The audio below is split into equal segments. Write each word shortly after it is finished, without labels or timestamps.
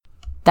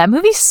That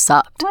movie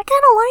sucked. I kind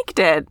of liked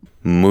it.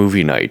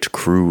 Movie Night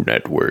Crew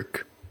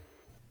Network.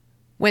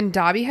 When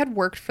Dobby had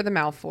worked for the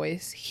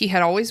Malfoys, he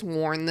had always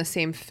worn the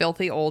same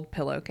filthy old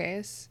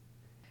pillowcase.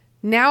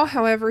 Now,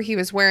 however, he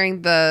was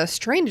wearing the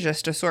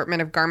strangest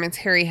assortment of garments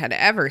Harry had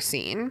ever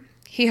seen.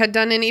 He had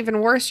done an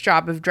even worse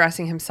job of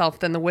dressing himself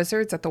than the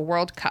wizards at the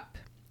World Cup.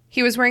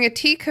 He was wearing a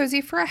tea cozy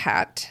for a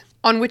hat,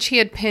 on which he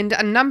had pinned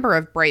a number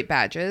of bright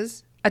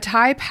badges, a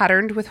tie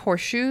patterned with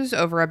horseshoes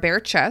over a bare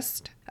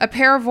chest, a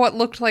pair of what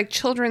looked like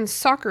children's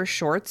soccer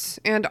shorts,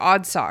 and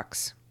odd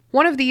socks.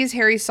 One of these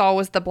Harry saw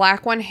was the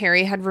black one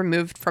Harry had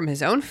removed from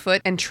his own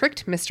foot and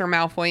tricked Mr.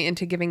 Malfoy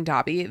into giving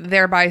Dobby,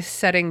 thereby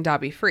setting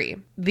Dobby free.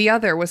 The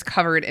other was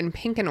covered in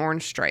pink and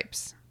orange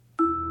stripes.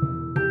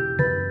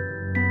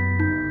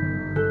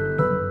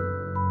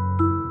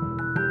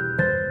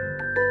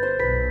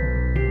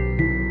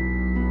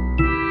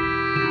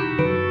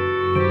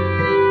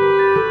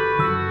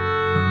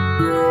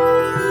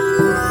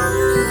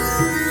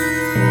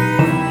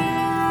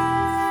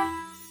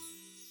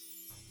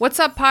 What's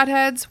up,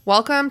 potheads?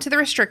 Welcome to the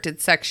Restricted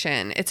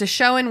section. It's a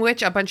show in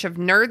which a bunch of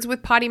nerds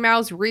with potty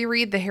mouths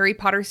reread the Harry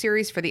Potter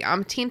series for the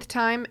umpteenth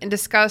time and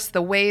discuss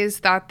the ways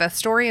that the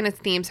story and its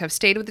themes have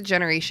stayed with the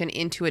generation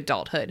into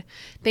adulthood.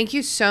 Thank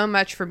you so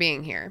much for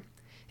being here.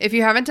 If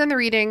you haven't done the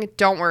reading,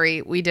 don't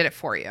worry, we did it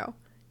for you.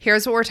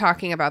 Here's what we're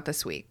talking about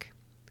this week.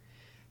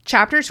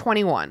 Chapter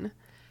 21,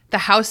 The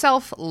House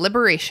Elf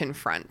Liberation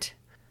Front.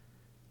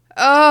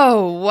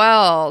 Oh,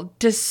 well,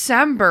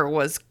 December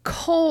was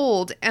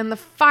cold and the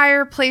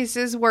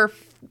fireplaces were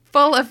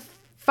full of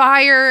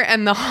fire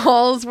and the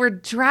halls were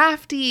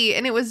drafty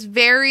and it was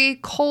very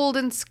cold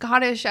and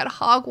Scottish at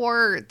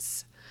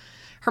Hogwarts.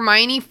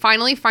 Hermione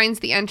finally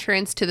finds the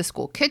entrance to the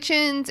school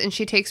kitchens and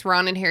she takes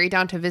Ron and Harry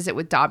down to visit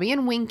with Dobby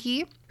and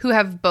Winky, who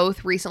have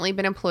both recently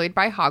been employed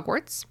by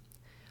Hogwarts.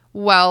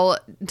 Well,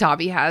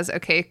 Dobby has,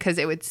 okay, because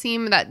it would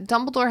seem that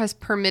Dumbledore has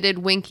permitted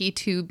Winky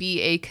to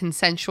be a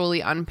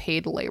consensually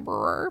unpaid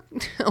laborer,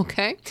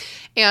 okay?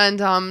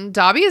 And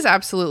Dobby is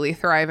absolutely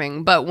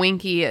thriving, but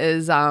Winky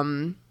is,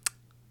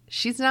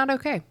 she's not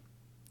okay.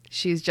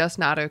 She's just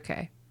not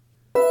okay.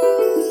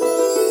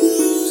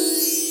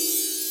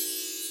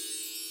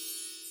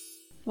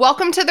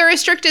 Welcome to the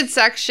Restricted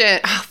section.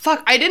 Oh,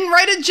 fuck, I didn't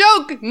write a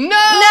joke. No!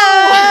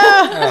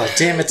 Oh,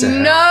 damn it.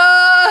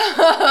 No!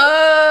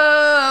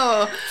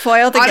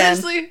 Foiled again.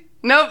 Honestly,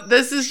 nope,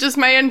 this is just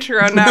my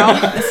intro now.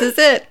 This is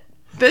it.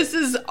 This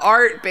is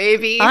art,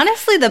 baby.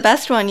 Honestly, the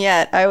best one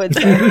yet, I would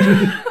say.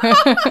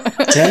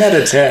 10 out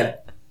of 10.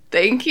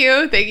 Thank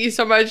you. Thank you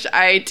so much.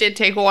 I did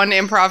take one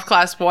improv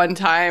class one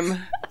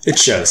time. It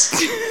shows.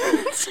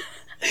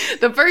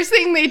 The first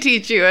thing they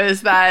teach you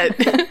is that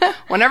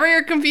whenever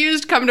you're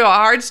confused, come to a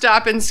hard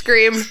stop and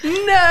scream,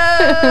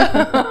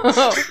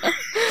 no!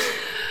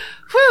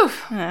 Whew.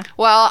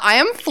 Well, I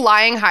am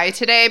flying high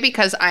today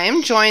because I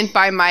am joined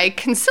by my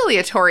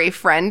conciliatory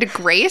friend,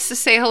 Grace.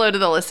 Say hello to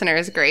the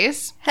listeners,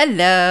 Grace.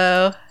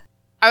 Hello.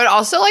 I would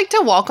also like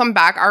to welcome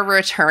back our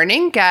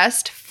returning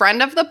guest,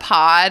 friend of the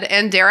pod,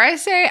 and dare I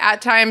say,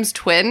 at times,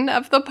 twin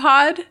of the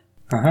pod,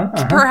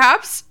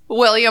 perhaps,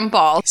 William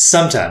Ball.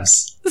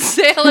 Sometimes.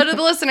 Say hello to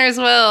the listeners,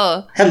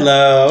 Will.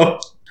 Hello.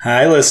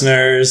 Hi,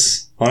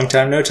 listeners. Long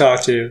time no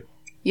talk to.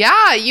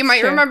 Yeah, you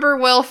might remember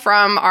Will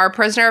from our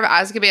Prisoner of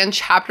Azkaban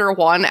Chapter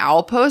 1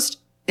 Owl Post.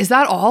 Is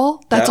that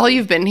all? That's all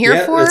you've been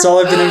here for? That's all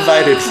I've been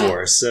invited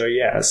for, so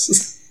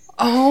yes.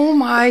 Oh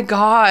my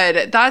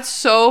god, that's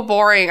so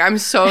boring. I'm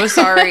so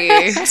sorry.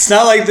 It's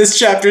not like this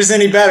chapter's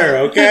any better,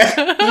 okay?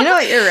 You know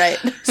what? You're right.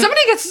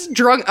 Somebody gets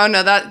drunk. Oh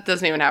no, that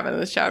doesn't even happen in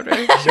this chapter.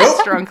 She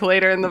gets drunk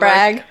later in the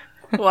Brag.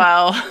 book.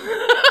 Well.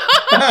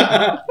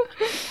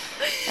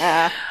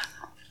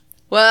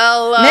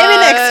 Well, maybe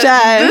next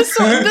time.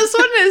 This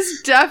one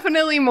is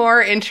definitely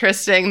more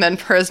interesting than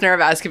Prisoner of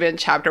Azkaban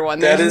Chapter 1.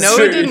 There's no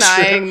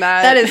denying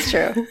that. That is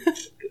true.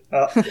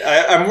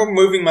 I'm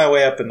moving my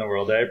way up in the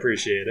world. I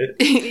appreciate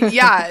it.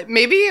 Yeah,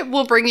 maybe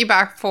we'll bring you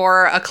back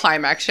for a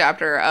climax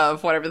chapter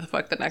of whatever the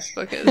fuck the next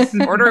book is.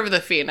 Order of the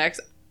Phoenix.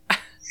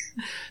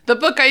 The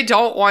book I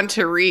don't want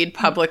to read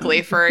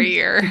publicly for a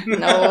year.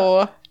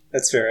 No.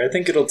 That's fair. I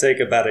think it'll take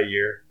about a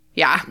year.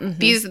 Yeah.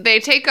 Mm-hmm.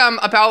 They take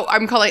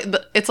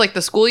it's like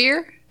the school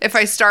year. If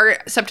I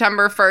start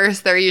September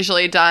 1st, they're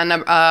usually done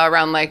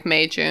around like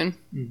May, June.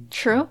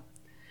 True.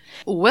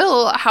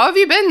 Will, how have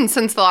you been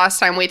since the last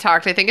time we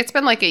talked? I think it's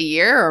been like a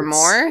year or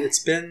more. It's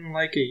been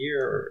like a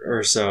year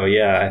or so.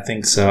 Yeah, I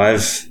think so.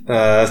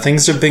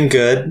 Things have been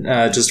good.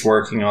 Just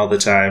working all the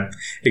time,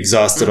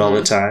 exhausted all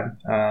the time.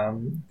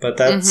 But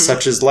that's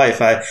such is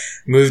life. I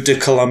moved to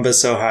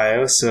Columbus,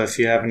 Ohio. So if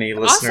you have any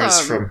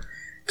listeners from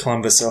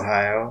Columbus,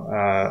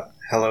 Ohio,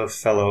 hello,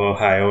 fellow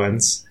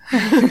Ohioans.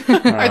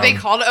 Are they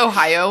called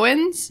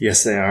Ohioans?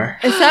 Yes, they are.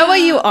 Is that what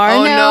you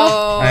are now?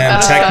 No. I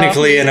am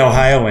technically an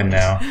Ohioan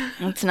now.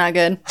 That's not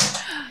good.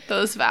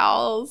 Those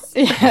vowels.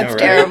 Yeah, it's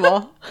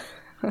terrible.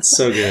 It's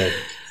so good.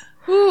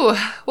 Ooh,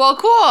 well,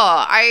 cool.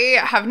 I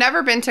have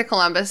never been to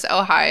Columbus,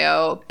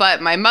 Ohio,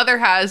 but my mother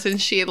has, and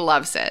she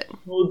loves it.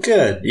 Well,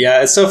 good.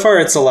 Yeah, so far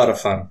it's a lot of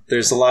fun.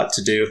 There's a lot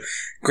to do.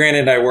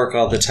 Granted, I work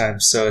all the time,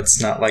 so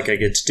it's not like I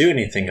get to do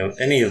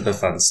any of the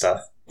fun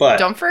stuff. But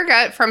Don't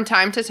forget from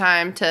time to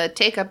time to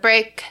take a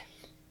break.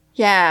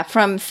 Yeah,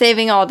 from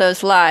saving all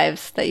those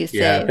lives that you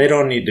yeah, saved. they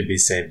don't need to be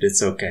saved.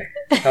 It's okay.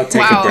 I'll take a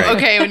Wow, break.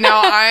 okay,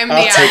 now I'm the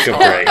I'll take a asshole.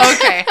 break.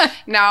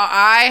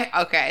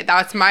 Okay,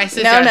 that's my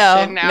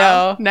suggestion now.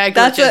 no.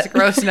 Negligence, That's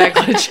gross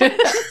negligence.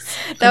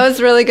 That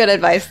was really good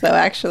advice, though,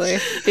 actually.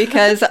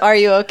 Because are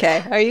you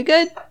okay? Are you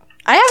good?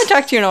 I haven't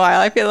talked to you in a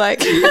while, I feel like.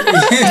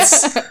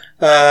 It's,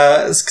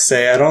 I was gonna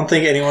say, I don't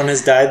think anyone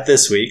has died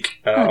this week.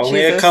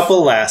 Only a Jesus.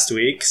 couple last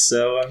week,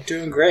 so I'm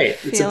doing great.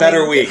 It's a Feeling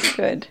better week.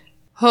 Good.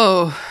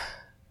 Oh,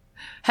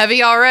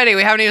 heavy already.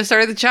 We haven't even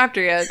started the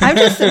chapter yet. I'm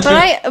just, but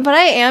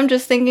I am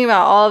just thinking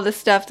about all of the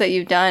stuff that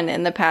you've done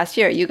in the past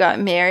year. You got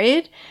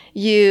married.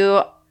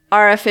 You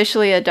are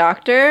officially a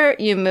doctor.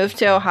 You moved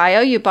to Ohio.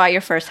 You bought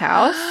your first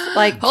house.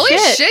 Like, Holy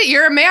shit,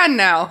 you're a man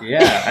now.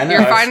 Yeah, I know.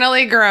 You're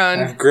finally grown.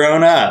 I've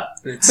grown up.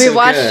 It's We so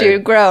watched good. you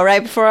grow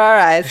right before our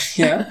eyes.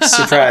 Yeah,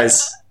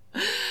 surprise.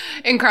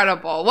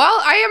 Incredible. Well,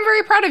 I am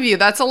very proud of you.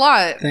 That's a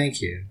lot.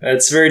 Thank you.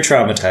 It's very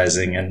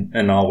traumatizing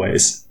in all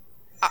ways.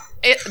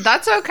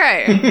 That's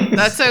okay.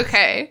 That's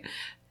okay.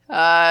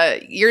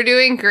 You're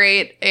doing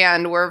great,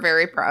 and we're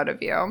very proud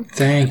of you.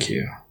 Thank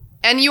you.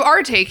 And you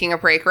are taking a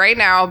break right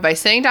now by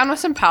sitting down with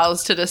some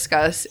pals to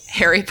discuss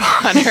Harry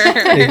Potter.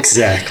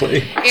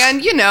 Exactly.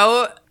 And,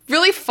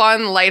 really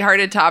fun,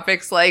 lighthearted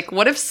topics like,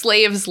 what if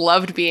slaves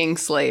loved being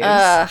slaves?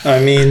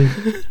 I mean,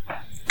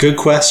 good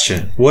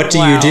question. What do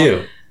Wow. you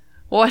do?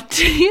 What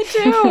do you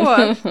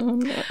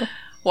do?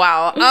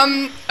 Wow.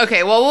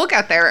 Okay, well, we'll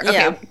get there. Okay,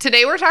 Yeah.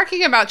 Today we're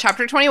talking about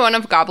Chapter 21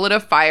 of Goblet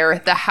of Fire,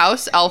 the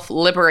House Elf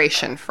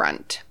Liberation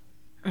Front.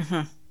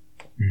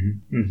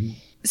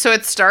 So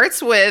it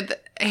starts with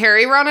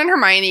Harry, Ron, and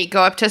Hermione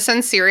go up to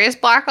send Sirius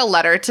Black a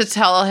letter to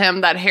tell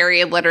him that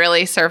Harry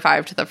literally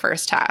survived the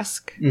first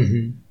task,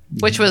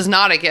 which was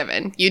not a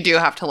given. You do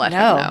have to let him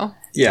No. know.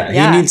 Yeah,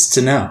 Yeah. he needs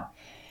to know.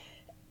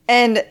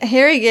 And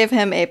Harry gave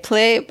him a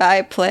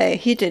play-by-play.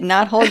 He did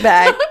not hold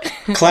back.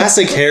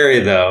 Classic Harry,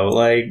 though.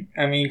 Like,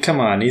 I mean, come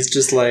on. He's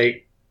just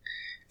like,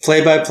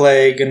 play by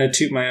play, gonna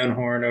toot my own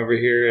horn over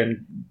here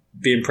and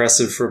be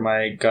impressive for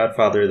my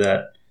godfather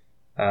that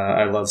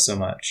I love so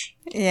much.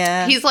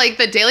 Yeah. He's like,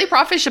 the Daily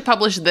Prophet should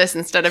publish this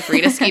instead of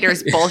Rita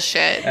Skeeter's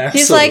bullshit.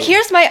 He's like,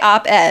 here's my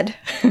op-ed.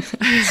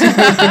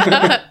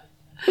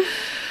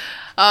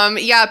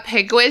 Yeah,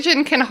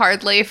 Pigwidgeon can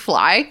hardly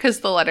fly because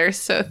the letter's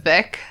so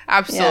thick.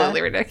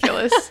 Absolutely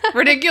ridiculous.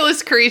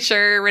 Ridiculous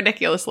creature,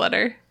 ridiculous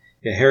letter.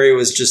 Yeah, Harry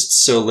was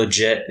just so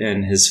legit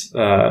in his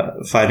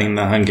fighting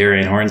the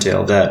Hungarian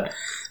Horntail that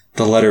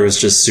the letter was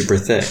just super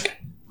thick.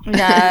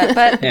 Yeah,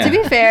 but Yeah. to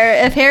be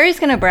fair, if Harry's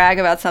going to brag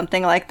about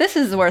something, like, this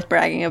is worth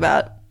bragging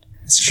about.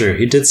 It's true.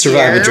 He did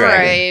survive a You're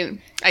dragon.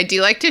 right. I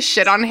do like to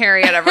shit on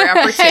Harry at every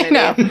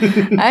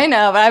opportunity. I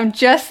know, but I'm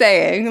just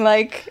saying,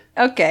 like,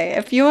 okay,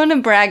 if you want to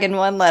brag in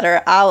one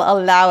letter, I'll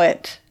allow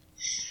it.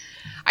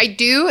 I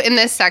do in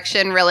this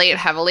section relate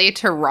heavily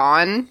to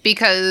Ron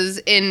because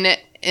in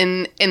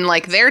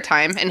like their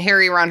time, in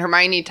Harry, Ron,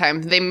 Hermione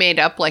time, they made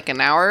up like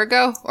an hour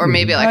ago or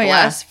maybe like Oh, yeah.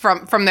 less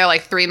from their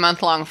like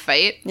 3-month-long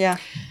fight. Yeah.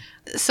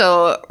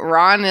 So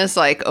Ron is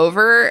like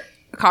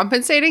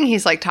overcompensating.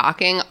 He's like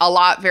talking a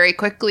lot very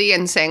quickly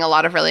and saying a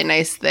lot of really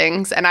nice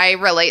things. And I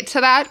relate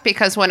to that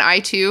because when I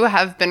too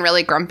have been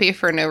really grumpy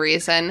for no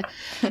reason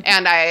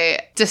and I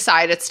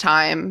decide it's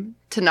time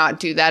to not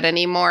do that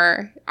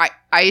anymore,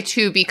 I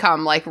too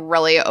become like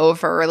really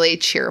overly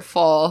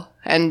cheerful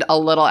and a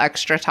little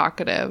extra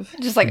talkative.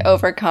 Just like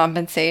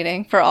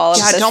overcompensating for all of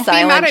Yeah, the don't be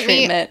silent mad at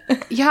me.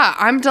 treatment. Yeah,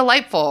 I'm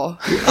delightful.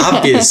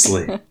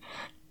 Obviously.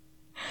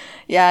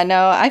 Yeah,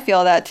 no, I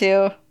feel that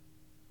too.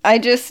 I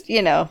just,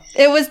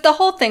 the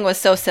whole thing was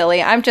so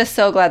silly. I'm just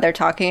so glad they're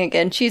talking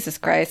again. Jesus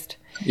Christ.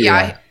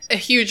 Yeah, a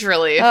huge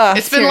relief. Oh,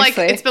 it's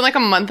seriously. been like a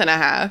month and a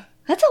half.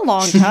 That's a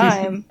long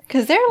time.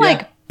 Because they're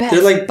like best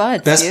They're like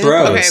buds, best dude.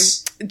 bros.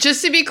 Okay,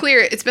 just to be clear,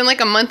 it's been like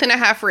a month and a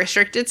half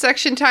restricted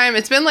section time.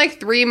 It's been like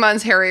 3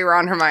 months Harry,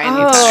 Ron, Hermione.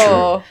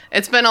 Oh,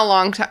 It's been a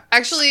long time.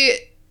 Actually,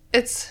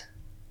 it's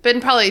been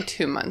probably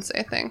 2 months,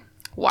 I think.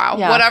 Wow.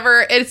 Yeah.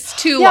 Whatever. It's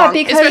too Yeah, long.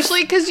 because-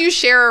 Especially because you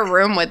share a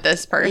room with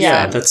this person.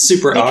 Yeah, that's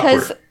super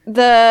because awkward.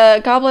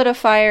 the Goblet of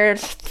Fire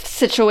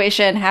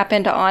situation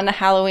happened on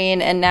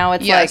Halloween, and now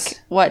it's Yes. like,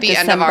 what, the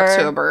December? end of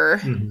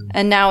October.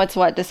 And now it's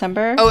what,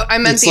 December? Oh, I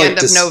meant It's the like end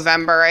of this-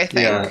 November, I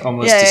think. Yeah,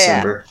 almost Yeah, yeah,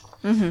 December.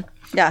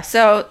 Yeah,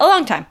 so a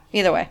long time,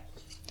 either way.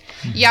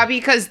 Yeah,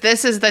 because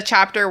this is the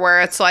chapter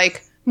where it's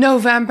like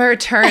November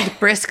turned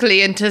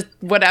briskly into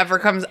whatever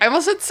comes. I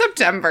almost said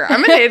September.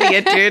 I'm an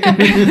idiot,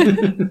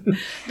 dude.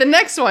 The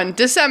next one,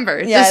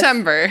 December. Yes.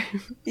 December.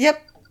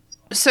 Yep.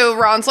 So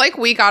Ron's like,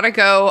 we gotta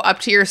go up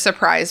to your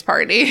surprise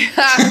party. Love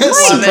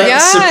Surpri- it.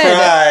 God.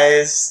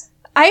 Surprise.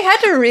 I had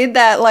to read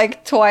that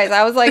like twice.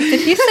 I was like,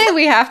 did he say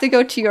we have to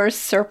go to your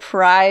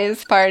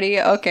surprise party?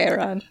 Okay,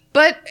 Ron.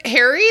 But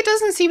Harry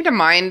doesn't seem to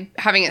mind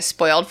having it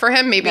spoiled for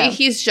him. Maybe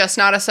he's just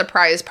not a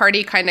surprise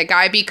party kind of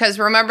guy, because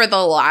remember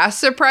the last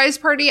surprise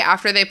party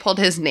after they pulled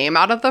his name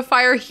out of the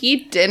fire?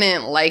 He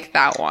didn't like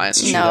that one.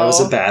 No. That was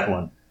a bad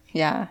one.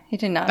 Yeah, he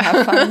did not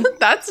have fun.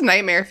 That's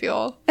nightmare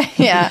fuel.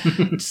 Yeah.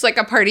 Just like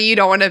a party you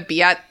don't want to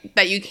be at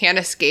that you can't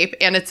escape,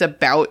 and it's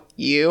about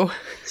you.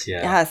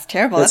 Yeah, it's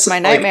terrible. That's my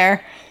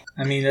nightmare.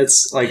 I mean,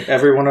 it's like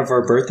every one of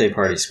our birthday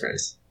parties,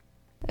 Grace.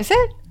 Is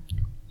it?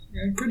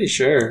 I'm pretty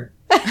sure.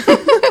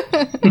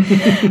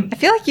 I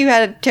feel like you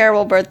had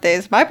terrible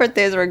birthdays. My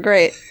birthdays were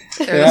great.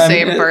 They're the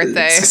same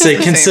birthday.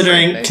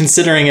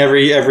 Considering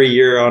every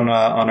year on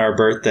our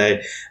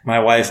birthday, my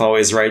wife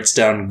always writes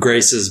down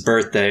Grace's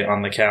birthday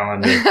on the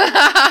calendar. So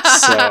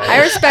I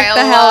respect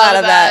the hell out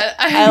of that.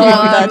 I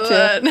love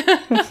that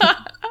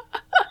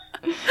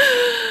too.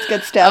 It's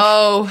good stuff.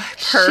 Oh,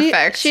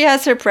 perfect. She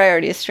has her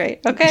priorities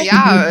straight. Okay.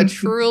 Yeah,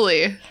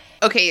 truly.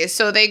 Okay,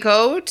 so they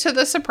go to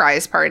the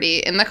surprise party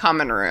in the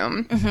common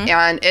room,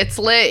 and it's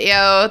lit,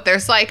 yo.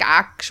 There's like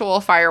actual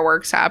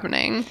fireworks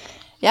happening.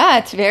 Yeah,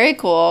 it's very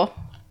cool.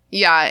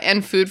 Yeah,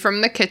 and food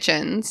from the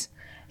kitchens.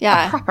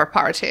 Yeah. A proper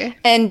party.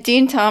 And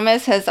Dean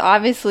Thomas has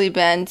obviously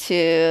been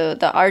to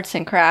the arts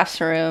and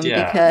crafts room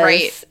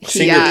because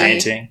finger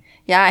painting.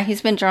 Yeah,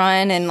 he's been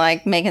drawing and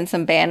like making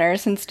some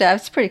banners and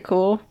stuff. It's pretty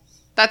cool.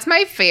 That's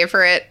my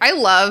favorite. I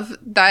love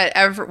that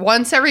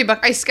once every book,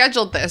 I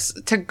scheduled this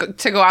to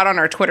go out on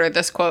our Twitter,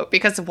 this quote,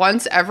 because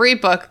once every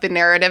book, the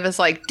narrative is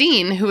like,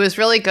 Dean, who is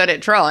really good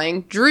at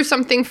drawing, drew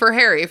something for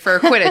Harry for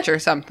Quidditch or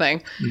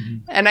something.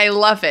 And I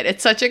love it.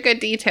 It's such a good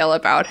detail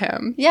about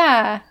him.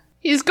 Yeah.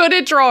 He's good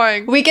at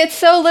drawing. We get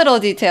so little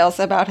details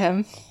about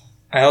him.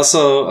 I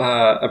also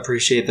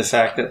appreciate the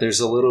fact that there's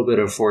a little bit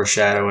of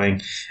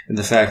foreshadowing in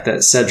the fact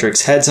that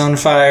Cedric's head's on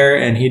fire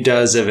and he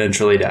does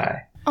eventually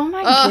die. Oh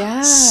my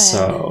god.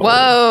 So,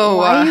 whoa.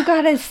 Why you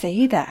gotta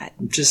say that?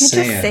 I'm just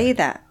saying. Just say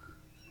that.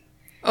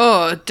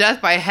 Oh,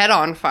 death by head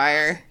on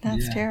fire.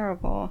 That's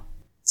terrible.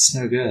 It's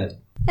no good.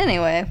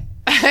 Anyway.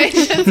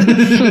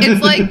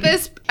 It's like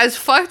this, as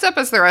fucked up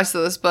as the rest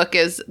of this book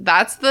is,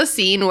 that's the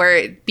scene where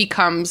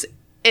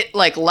it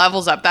like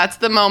levels up. That's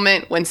the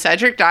moment when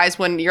Cedric dies,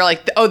 when you're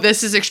like, oh,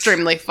 this is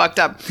extremely fucked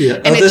up. Yeah.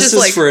 And this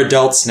is for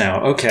adults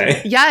now.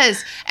 Okay.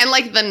 Yes. And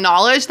like the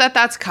knowledge that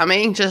that's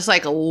coming just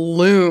like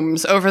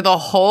looms over the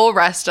whole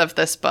rest of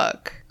this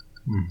book.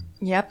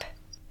 Yep.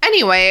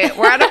 Anyway,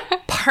 we're at a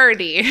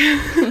party.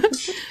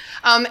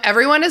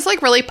 Everyone is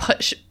like really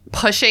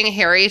pushing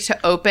Harry to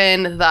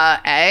open the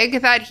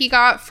egg that he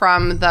got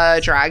from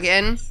the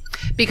dragon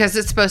because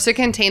it's supposed to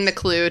contain the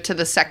clue to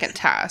the second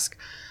task.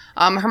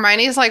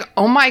 Hermione's like,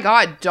 oh my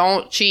god,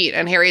 don't cheat.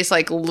 And Harry's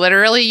like,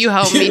 literally, you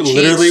helped me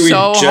cheat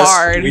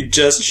hard. We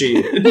just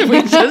cheated.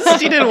 We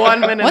just cheated 1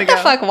 minute what ago.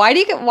 What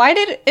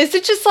the fuck? Is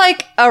it just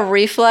like a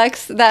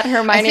reflex that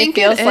Hermione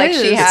feels like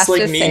she has to say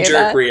that? It's like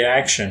knee-jerk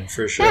reaction,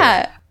 for sure.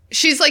 Yeah.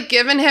 She's like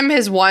given him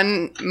his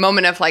one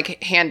moment of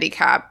like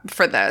handicap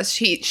for this.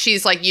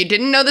 She's like, you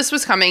didn't know this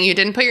was coming. You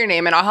didn't put your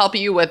name in. I'll help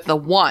you with the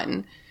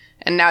one.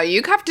 And now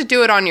you have to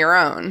do it on your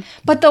own.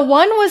 But the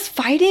one was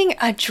fighting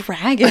a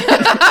dragon.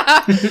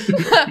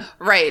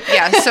 Right,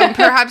 yeah. So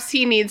perhaps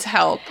he needs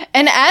help.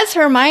 And as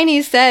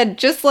Hermione said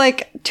just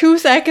like 2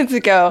 seconds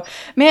ago,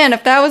 man,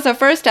 if that was the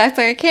first task,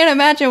 like I can't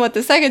imagine what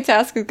the second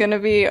task is going to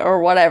be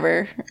or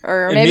whatever.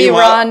 Or maybe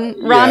Ron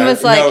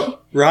was like... No,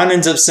 Ron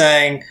ends up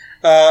saying,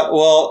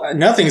 well,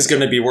 nothing's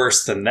going to be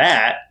worse than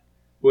that,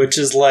 which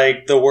is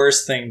like the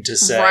worst thing to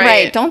say.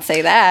 Right, don't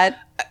say that.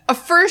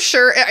 For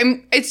sure.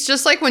 It's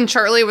just like when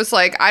Charlie was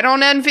like, I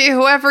don't envy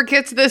whoever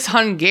gets this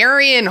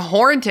Hungarian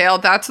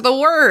horntail. That's the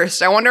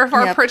worst. I wonder if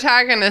our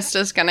protagonist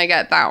is going to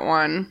get that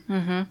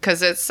one.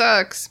 Because it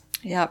sucks.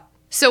 Yep.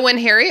 So when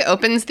Harry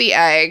opens the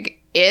egg,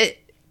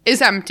 it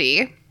is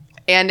empty.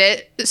 And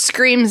it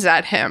screams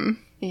at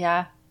him.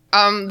 Yeah.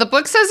 The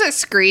book says it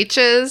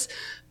screeches.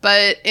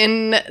 But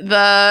in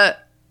the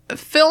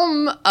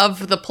film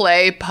of the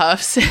play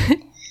Puffs,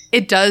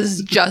 it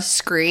does just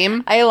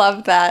scream. I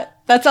love that.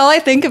 That's all I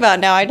think about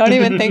now. I don't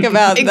even think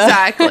about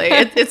exactly.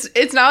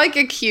 It's not like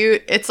a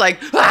cute. It's like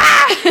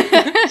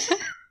ah!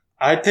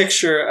 I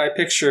picture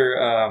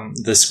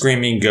the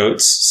screaming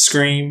goats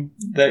scream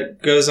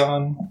that goes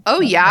on.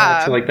 Oh yeah,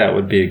 I feel like that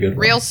would be a good one.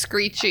 Real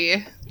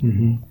screechy.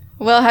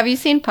 Well, have you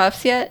seen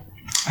Puffs yet?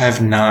 I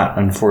have not,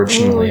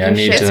 unfortunately. Ooh, I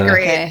need to. It's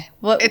great. Okay.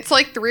 Well, it's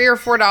like $3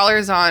 or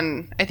 $4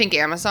 on, I think,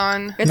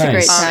 Amazon. It's a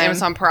great time.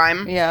 Amazon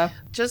Prime. Yeah.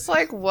 Just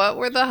like, what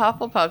were the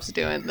Hufflepuffs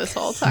doing this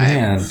whole time?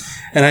 Man.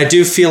 And I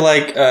do feel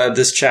like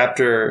this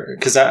chapter,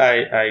 because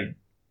I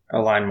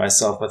align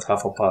myself with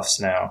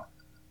Hufflepuffs now.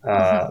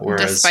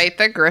 Whereas, despite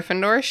the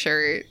Gryffindor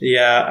shirt.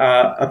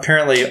 Yeah.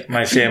 Apparently,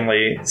 my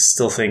family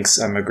still thinks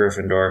I'm a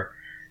Gryffindor,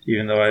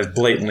 even though I've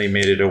blatantly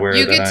made it aware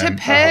that I'm a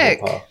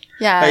Hufflepuff.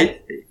 Yeah.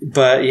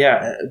 But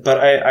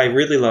I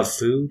really love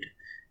food.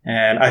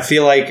 And I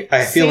feel an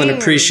Same.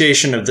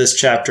 appreciation of this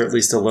chapter at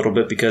least a little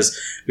bit because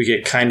we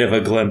get kind of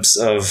a glimpse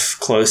of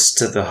close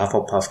to the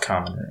Hufflepuff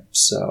common room.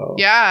 So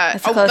Yeah.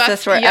 It's the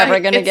closest we're ever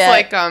gonna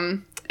get.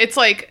 It's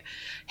like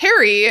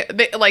Harry,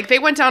 they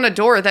went down a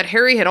door that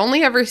Harry had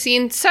only ever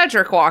seen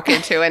Cedric walk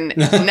into and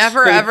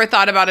never ever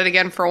thought about it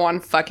again for one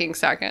fucking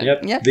second.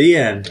 Yep. The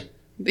end.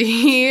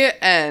 The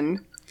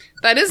end.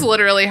 That is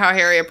literally how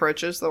Harry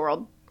approaches the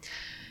world.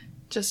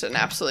 Just an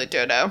absolute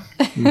dodo.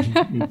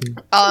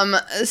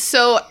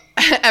 So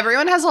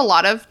everyone has a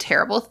lot of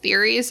terrible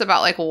theories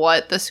about like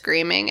what the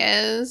screaming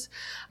is.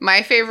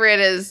 My favorite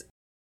is,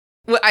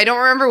 I don't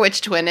remember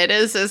which twin it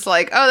is. Is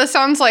like, oh, this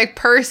sounds like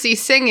Percy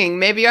singing.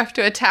 Maybe you have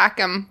to attack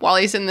him while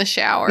he's in the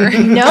shower.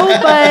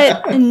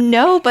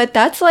 No, but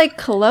that's like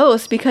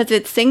close because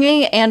it's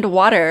singing and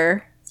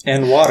water.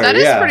 And water, That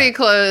is pretty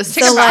close.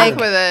 Take So, it back like,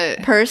 with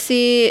it.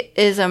 Percy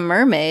is a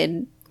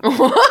mermaid,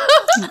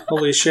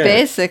 Holy shit.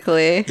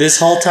 basically. This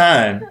whole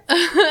time.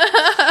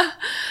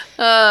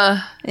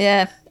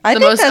 Yeah. I The think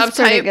most that's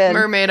pretty uptight good.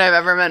 mermaid I've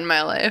ever met in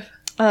my life.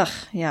 Ugh,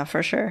 yeah,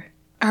 for sure.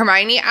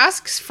 Hermione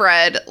asks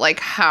Fred, like,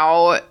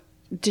 how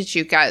did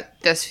you get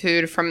this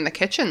food from the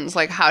kitchens?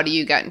 Like, how do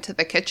you get into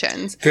the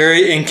kitchens?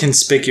 Very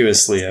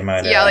inconspicuously, I might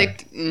add. Yeah,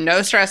 like,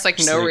 no stress, like,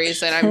 no like-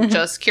 reason. I'm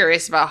just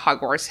curious about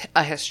Hogwarts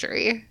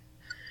history.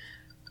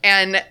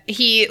 And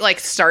he, like,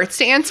 starts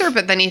to answer,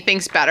 but then he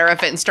thinks better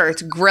of it and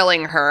starts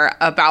grilling her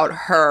about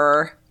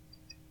her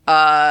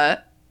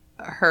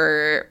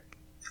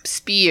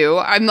spew.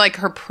 I'm like,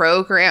 her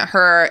program,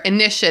 her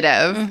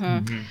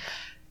initiative.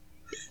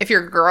 If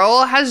your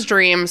girl has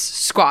dreams,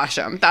 squash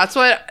them. That's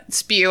what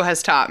spew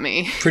has taught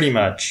me. Pretty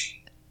much.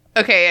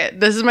 Okay,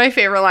 this is my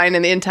favorite line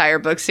in the entire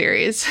book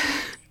series.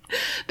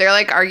 They're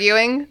like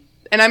arguing,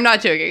 and I'm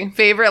not joking.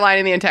 Favorite line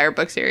in the entire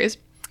book series.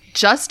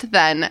 Just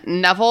then,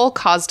 Neville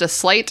caused a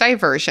slight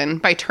diversion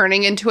by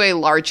turning into a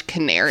large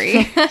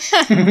canary. That's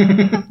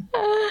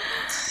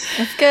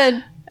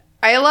good.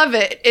 I love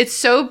it. It's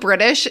so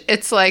British.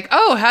 It's like,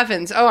 oh,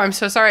 heavens. Oh, I'm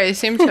so sorry. I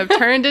seem to have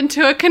turned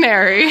into a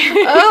canary.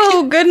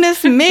 Oh,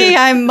 goodness me,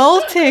 I'm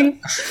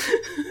molting.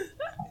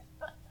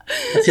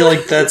 I feel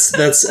like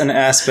that's an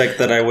aspect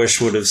that I wish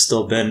would have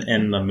still been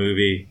in the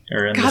movie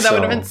or in the God, that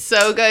film. would have been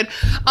so good.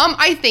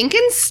 I think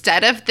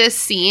instead of this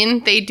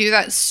scene, they do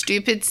that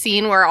stupid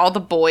scene where all the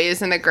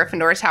boys in the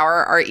Gryffindor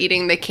Tower are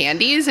eating the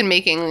candies and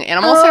making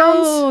animal sounds.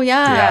 Oh,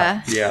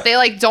 yeah. Yeah. They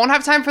like don't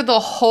have time for the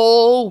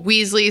whole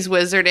Weasley's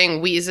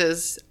wizarding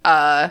Wheezes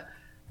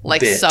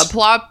like Bit.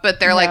 subplot, but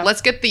they're Yeah. like,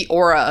 let's get the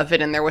aura of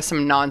it in there with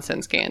some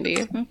nonsense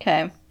candy.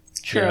 Okay.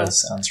 True. Yeah, that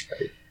sounds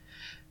right.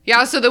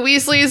 Yeah, so the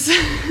Weasleys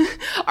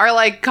are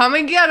like, come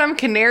and get them,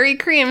 canary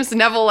creams.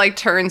 Neville like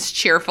turns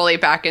cheerfully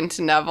back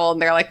into Neville,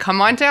 and they're like,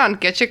 come on down,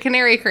 get your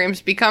canary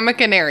creams, become a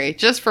canary,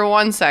 just for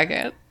 1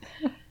 second.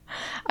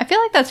 I feel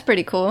like that's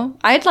pretty cool.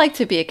 I'd like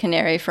to be a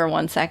canary for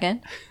 1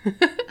 second.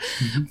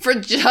 For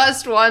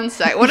just 1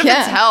 second. What if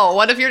Yeah. it's hell?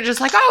 What if you're just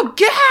like, oh,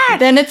 God!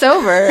 Then it's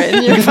over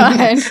and you're fine.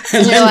 And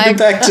you're then like, you're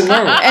back to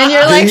normal. and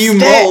you're then like, you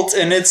molt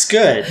and it's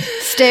good.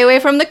 stay away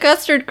from the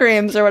custard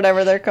creams or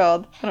whatever they're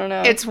called. I don't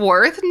know. It's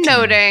worth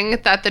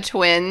noting that the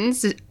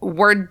twins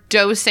were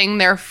dosing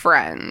their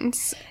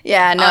friends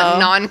yeah, no.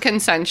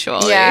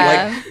 non-consensually.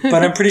 Yeah.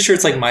 But I'm pretty sure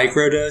it's like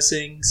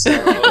microdosing, so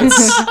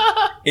it's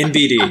in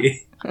BD.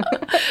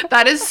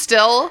 That is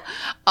still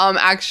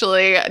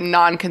actually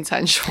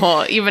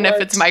non-consensual, even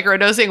if it's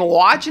microdosing.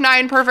 Watch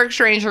 9 Perfect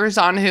Strangers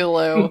on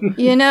Hulu.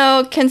 You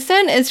know,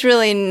 consent is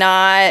really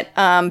not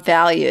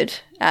valued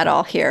at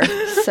all here.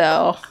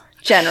 So,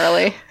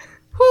 generally.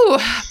 Whew,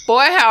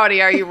 boy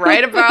howdy, are you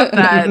right about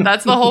that?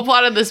 That's the whole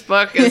plot of this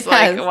book is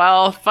like, Yes.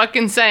 well,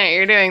 fucking say it,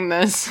 you're doing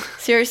this.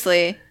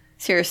 Seriously.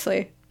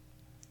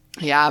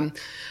 Yeah.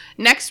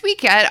 Next we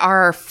get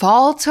our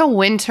fall to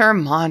winter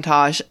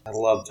montage. I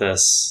love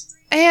this.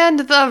 And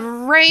the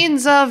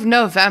rains of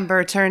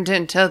November turned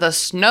into the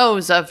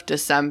snows of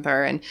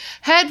December, and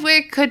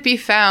Hedwig could be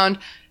found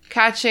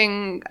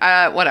catching,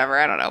 whatever,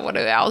 I don't know, what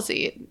do owls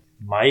eat?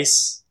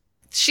 Mice?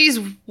 She's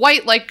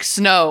white like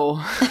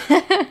snow.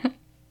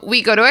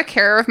 We go to a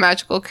Care of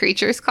Magical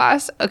Creatures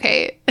class,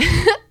 okay?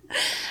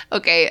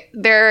 Okay,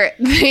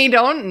 they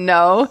don't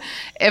know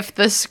if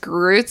the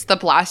Scroots, the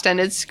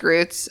blast-ended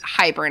Scroots,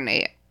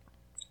 hibernate.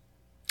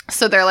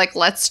 So they're like,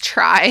 let's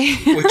try.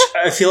 Which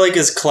I feel like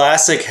is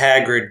classic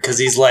Hagrid, because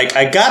he's like,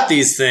 I got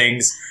these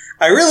things.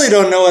 I really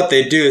don't know what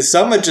they do,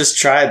 so I'm gonna just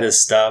try this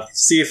stuff,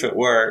 see if it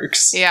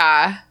works.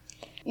 Yeah.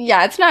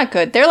 Yeah, it's not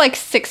good. They're like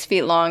 6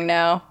 feet long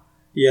now.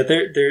 Yeah,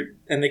 they're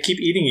and they keep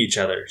eating each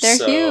other. They're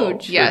so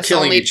huge. They're Yes,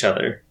 killing only- each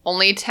other.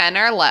 Only 10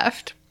 are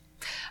left.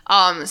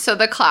 So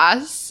the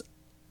class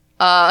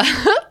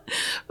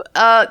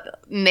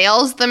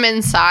nails them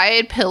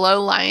inside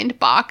pillow-lined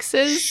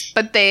boxes,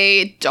 but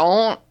they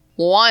don't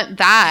want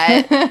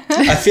that.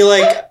 I feel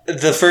like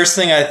the first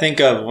thing I think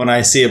of when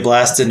I see a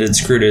blast-ended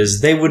Scroot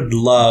is they would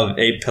love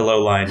a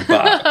pillow-lined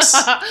box.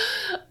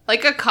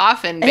 Like a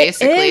coffin,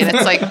 basically. is. And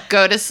it's like,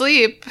 go to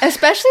sleep.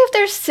 Especially if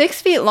they're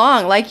 6 feet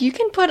long. Like, you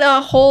can put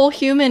a whole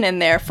human in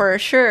there for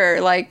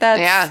sure. Like, that's...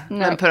 Yeah,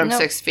 no, and put them no.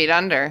 6 feet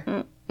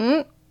under.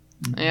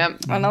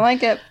 Yep. I don't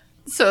like it.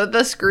 So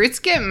the Scroots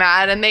get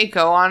mad and they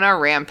go on a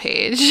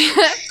rampage.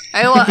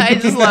 I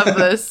just love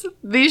this.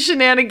 These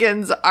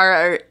shenanigans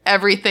are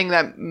everything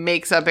that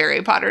makes up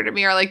Harry Potter to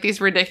me, are like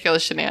these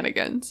ridiculous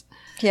shenanigans.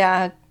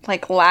 Yeah,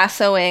 like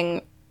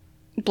lassoing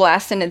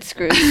Blasted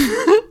Scrooge.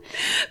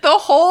 The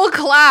whole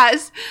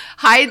class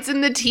hides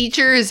in the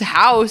teacher's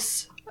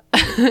house.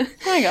 Oh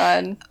my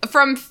god.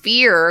 From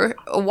fear,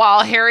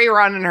 while Harry,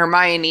 Ron, and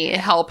Hermione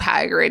help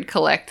Hagrid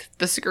collect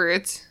the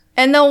Scroots.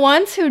 And the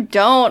ones who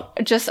don't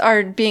just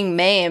are being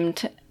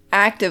maimed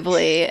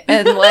actively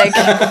and like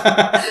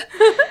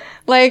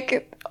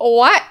like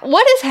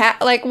what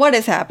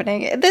is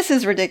happening? This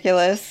is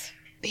ridiculous.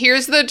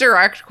 Here's the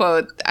direct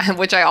quote,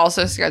 which I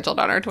also scheduled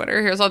on our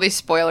Twitter. Here's all these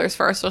spoilers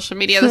for our social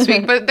media this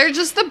week, but they're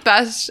just the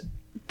best.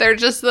 They're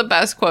just the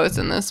best quotes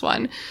in this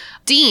one.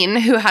 Dean,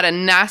 who had a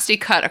nasty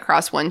cut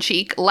across one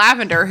cheek.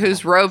 Lavender,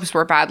 whose robes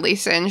were badly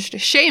singed.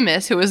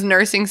 Seamus, who was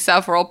nursing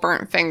several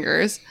burnt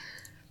fingers.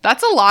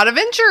 That's a lot of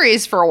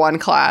injuries for one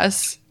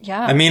class.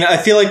 Yeah. I mean, I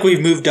feel like we've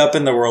moved up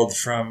in the world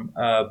from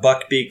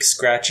Buckbeak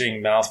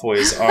scratching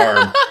Malfoy's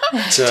arm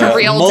to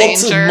real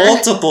danger.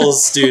 multiple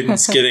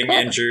students getting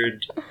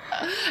injured.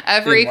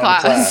 Every in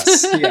one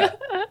class. Yeah.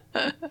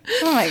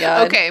 Oh my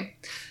god. Okay.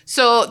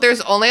 So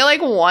there's only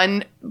like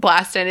one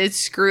blast-ended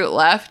Scroot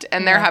left,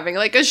 and they're having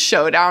like a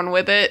showdown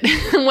with it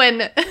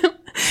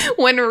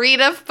when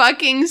Rita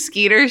fucking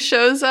Skeeter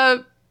shows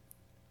up.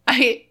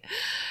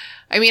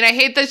 I mean, I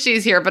hate that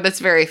she's here, but it's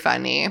very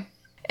funny.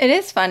 It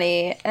is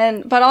funny,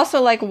 but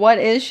also like, what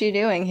is she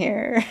doing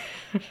here?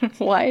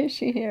 Why is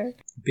she here?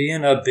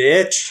 Being a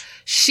bitch.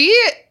 She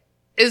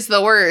is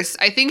the worst.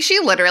 I think she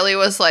literally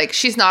was like,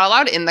 she's not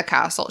allowed in the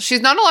castle.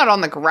 She's not allowed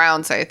on the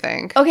grounds, I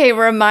think. Okay,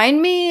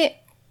 remind me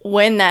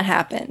when that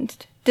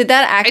happened. Did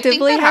that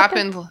actively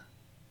happen?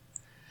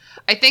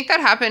 I think that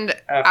happened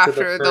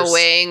after the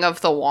weighing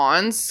of the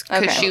wands,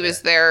 because she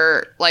was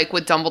there like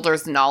with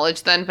Dumbledore's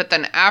knowledge then, but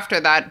then after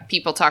that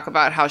people talk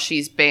about how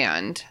she's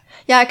banned.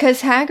 Yeah,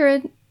 because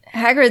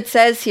Hagrid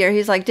says here,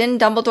 he's like,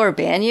 didn't Dumbledore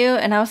ban you?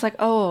 And I was like,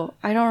 oh,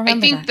 I don't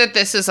remember. I think that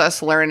this is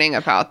us learning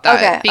about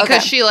that,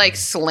 because she like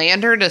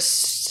slandered a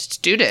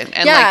student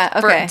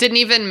and didn't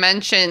even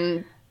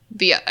mention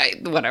the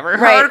whatever.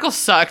 Her article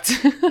sucked.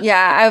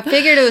 Yeah, I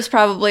figured it was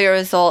probably a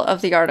result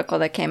of the article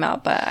that came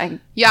out, but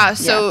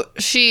so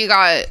she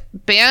got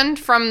banned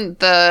from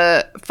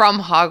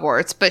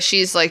Hogwarts, but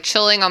she's like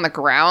chilling on the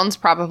grounds,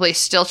 probably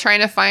still trying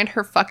to find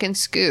her fucking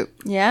scoop.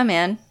 Yeah,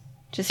 man.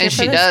 And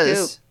she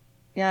does. Scoop.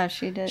 Yeah,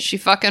 she did. She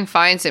fucking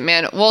finds it,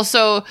 man. Well,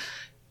 so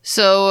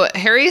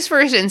Harry's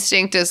first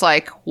instinct is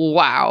like,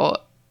 wow,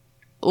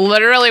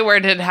 literally, where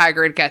did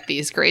Hagrid get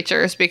these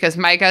creatures? Because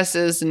my guess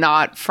is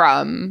not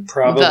from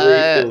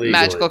the illegal.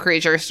 Magical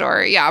Creature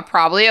store. Yeah,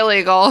 probably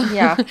illegal.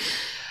 Yeah.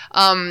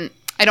 I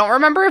don't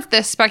remember if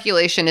this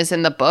speculation is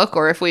in the book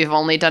or if we've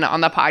only done it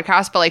on the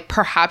podcast, but like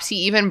perhaps he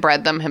even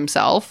bred them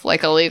himself,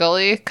 like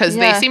illegally, because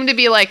they seem to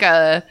be like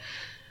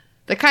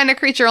the kind of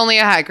creature only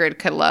a Hagrid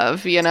could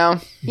love, you know?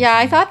 Yeah,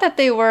 I thought that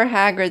they were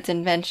Hagrid's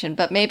invention,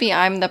 but maybe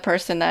I'm the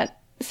person that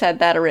said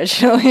that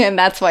originally, and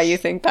that's why you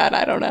think that.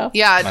 I don't know.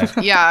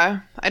 Yeah,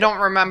 I don't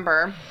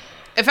remember.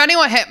 If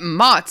anyone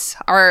Motts,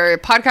 our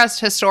podcast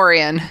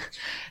historian,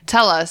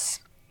 tell us.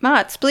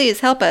 Motts,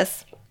 please help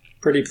us.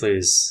 Pretty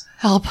please.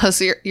 Help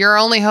us. Your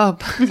only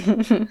hope.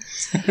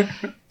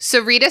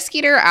 So Rita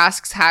Skeeter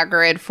asks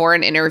Hagrid for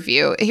an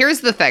interview.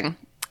 Here's the thing.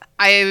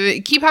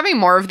 I keep having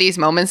more of these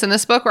moments in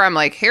this book where I'm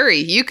like, Harry,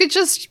 you could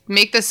just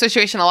make this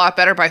situation a lot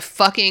better by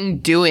fucking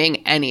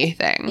doing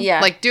anything.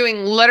 Yeah. Like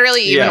doing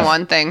literally even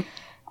one thing.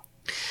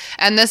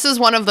 And this is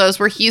one of those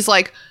where he's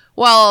like,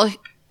 well,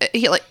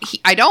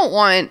 I don't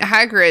want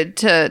Hagrid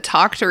to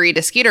talk to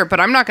Rita Skeeter, but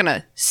I'm not going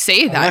to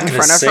say that in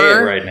front of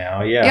her right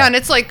now. Yeah. Yeah. And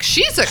it's like,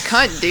 she's a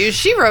cunt, dude.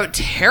 She wrote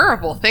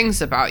terrible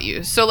things about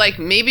you. So like,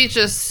 maybe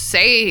just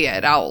say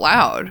it out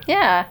loud.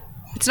 Yeah.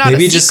 It's not a secret.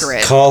 Maybe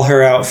just call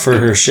her out for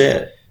her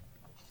shit.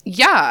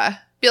 Yeah.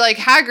 Be like,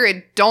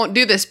 Hagrid, don't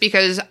do this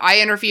because I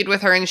interviewed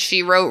with her and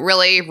she wrote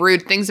really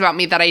rude things about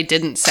me that I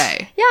didn't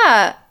say.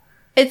 Yeah.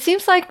 It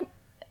seems like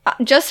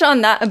just on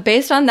that,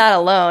 based on that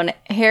alone,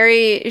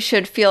 Harry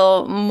should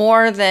feel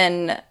more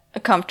than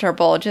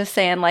comfortable just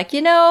saying like,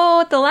 you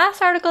know, the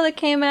last article that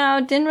came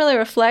out didn't really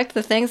reflect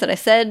the things that I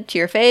said to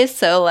your face.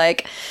 So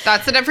like,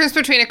 that's the difference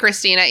between a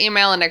Christina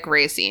email and a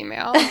Grace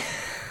email.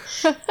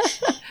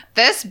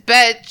 This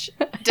bitch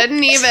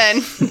didn't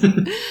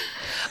even...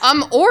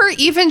 or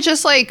even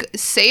just like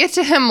say it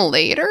to him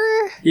later.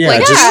 Yeah,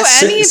 like just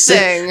do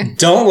anything.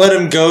 Don't let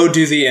him go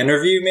do the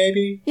interview,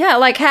 maybe. Yeah,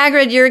 like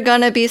Hagrid, you're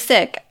gonna be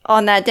sick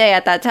on that day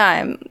at that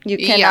time. You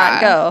cannot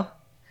go.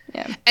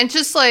 Yeah, and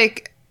just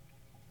like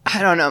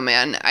I don't know,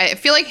 man. I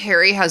feel like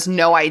Harry has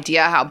no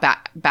idea how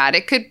bad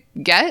it could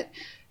get.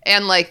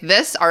 And like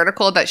this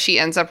article that she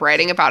ends up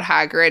writing about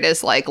Hagrid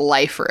is like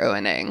life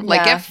ruining. Yeah.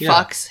 Like it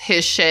fucks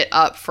his shit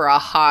up for a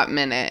hot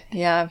minute.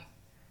 Yeah,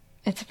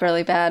 it's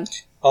really bad.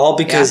 All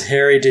because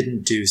Harry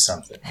didn't do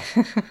something.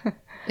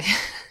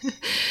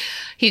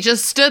 He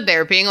just stood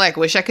there being like,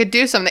 wish I could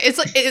do something. It's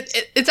like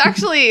it's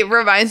actually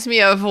reminds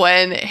me of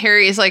when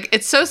Harry's like,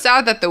 it's so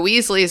sad that the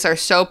Weasleys are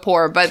so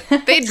poor, but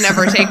they'd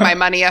never take my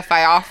money if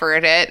I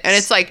offered it. And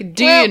it's like,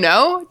 do you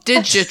know?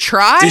 Did you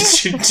try?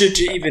 Did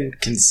you even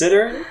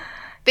consider it?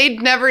 They'd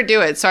never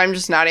do it, so I'm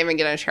just not even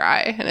gonna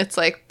try. And it's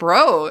like,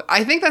 bro,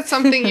 I think that's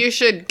something you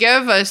should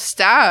give a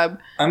stab.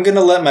 I'm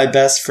gonna let my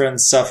best friend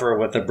suffer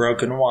with a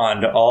broken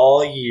wand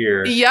all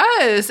year.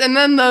 Yes, and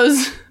then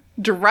those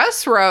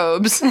dress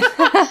robes.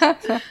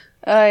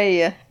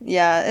 Yeah,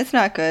 it's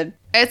not good.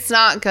 It's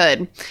not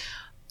good.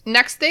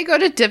 Next, they go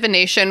to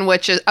divination,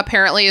 which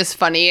apparently is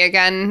funny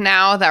again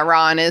now that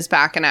Ron is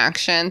back in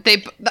action.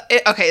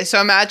 Okay,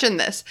 so imagine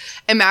this.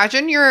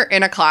 Imagine you're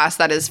in a class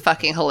that is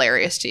fucking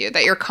hilarious to you,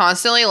 that you're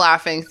constantly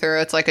laughing through.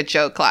 It's like a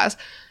joke class.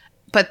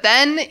 But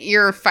then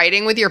you're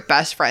fighting with your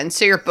best friend.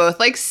 So you're both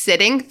like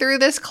sitting through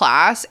this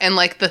class and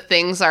like the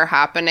things are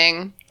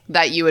happening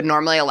that you would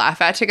normally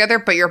laugh at together,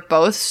 but you're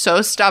both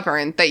so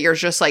stubborn that you're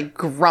just like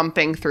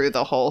grumping through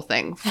the whole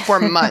thing for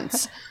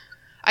months.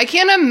 I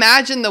can't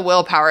imagine the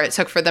willpower it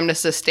took for them to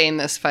sustain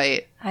this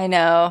fight. I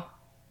know.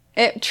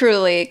 It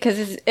truly,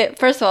 because it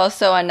first of all, is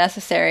so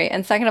unnecessary.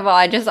 And second of all,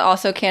 I just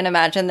also can't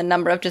imagine the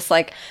number of just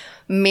like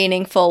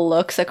meaningful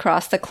looks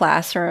across the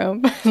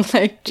classroom.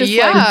 Like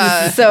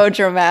so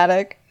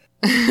dramatic.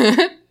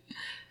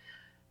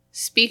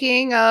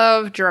 Speaking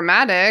of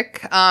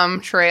dramatic,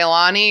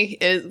 Trelawney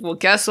is, well,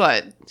 guess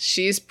what?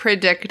 She's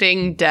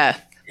predicting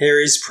death.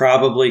 Harry's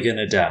probably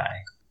gonna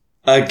die.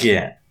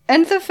 Again.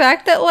 And the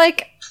fact that,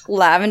 like,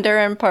 Lavender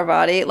and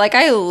Parvati, like,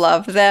 I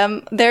love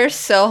them. They're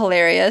so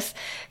hilarious.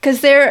 Because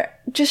they're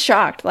just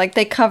shocked. Like,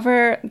 they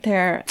cover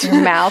their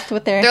mouth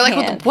with their They're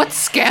hand. like, what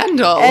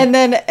scandal? And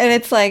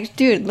it's like,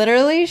 dude,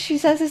 literally, she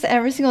says this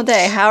every single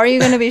day. How are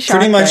you going to be shocked?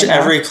 Pretty much right now?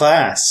 every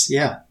class,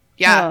 yeah.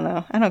 Yeah. I don't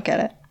know. I don't get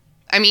it.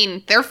 I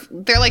mean, they're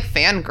like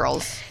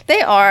fangirls.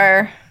 They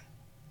are.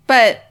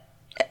 But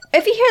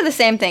if you hear the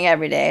same thing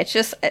every day, it's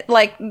just,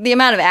 like, the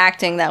amount of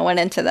acting that went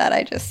into that,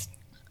 I just...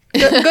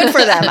 Good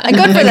for them.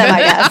 Good for them, I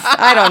guess.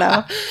 I don't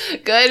know.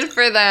 Good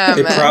for them.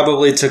 They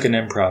probably took an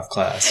improv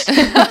class.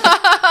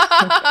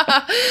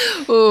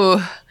 Ooh,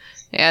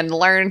 and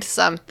learned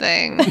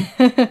something.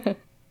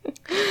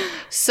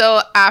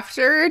 So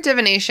after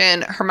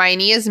divination,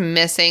 Hermione is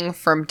missing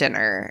from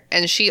dinner.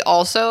 And she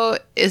also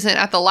isn't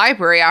at the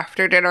library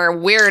after dinner.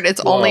 Weird.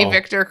 It's only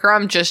Victor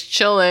Crumb just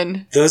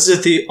chilling. Those are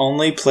the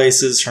only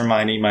places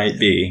Hermione might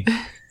be.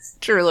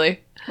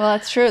 Truly. Well,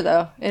 that's true,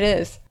 though. It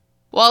is.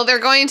 Well, they're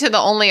going to the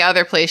only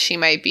other place she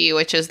might be,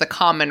 which is the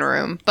common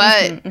room.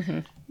 But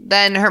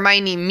then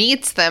Hermione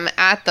meets them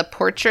at the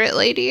portrait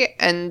lady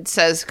and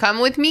says, come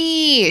with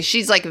me.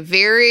 She's like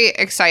very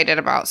excited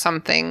about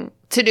something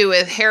to do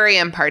with Harry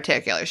in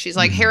particular. She's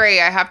like, Harry,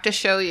 I have to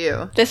show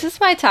you. This is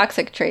my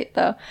toxic trait,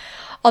 though.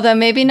 Although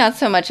maybe not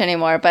so much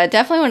anymore, but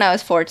definitely when I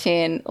was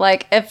 14.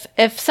 Like,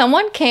 if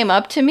someone came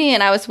up to me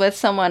and I was with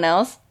someone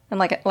else, and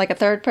like a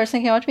third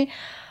person came up to me,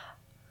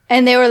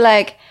 and they were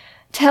like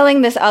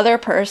telling this other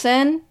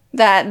person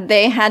that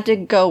they had to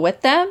go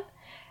with them,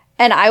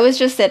 and I was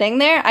just sitting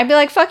there, I'd be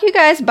like, fuck you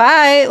guys,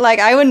 bye. Like,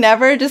 I would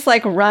never just,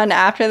 like, run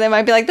after them.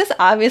 I'd be like, this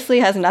obviously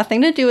has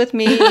nothing to do with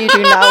me. You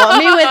do not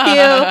want me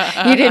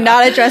with you. You did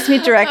not address me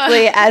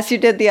directly as you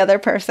did the other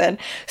person.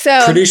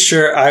 So pretty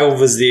sure I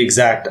was the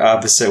exact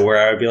opposite, where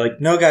I would be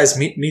like, no, guys,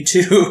 me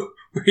too.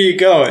 Where are you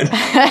going?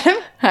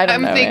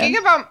 I'm thinking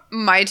about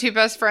my two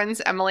best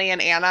friends, Emily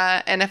and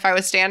Anna, and if I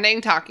was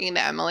standing talking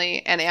to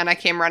Emily and Anna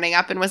came running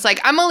up and was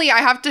like, Emily, I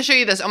have to show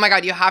you this. Oh my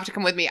God, you have to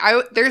come with me.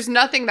 There's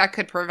nothing that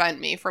could prevent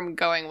me from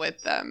going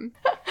with them.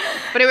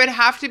 But it would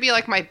have to be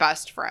like my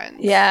best friend.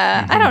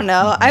 Yeah, I don't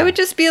know. I would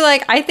just be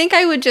like, I think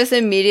I would just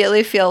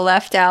immediately feel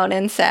left out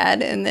and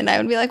sad. And then I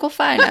would be like, well,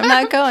 fine, I'm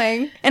not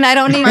going. And I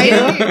don't need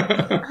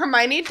you.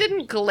 Hermione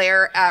didn't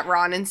glare at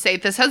Ron and say,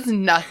 this has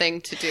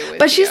nothing to do with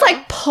But she's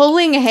like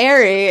pulling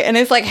Harry and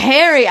it's like,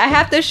 Harry, I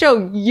have to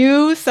show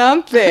you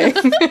something.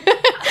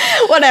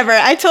 Whatever.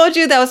 I told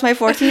you that was my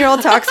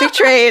 14-year-old toxic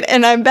trait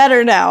and I'm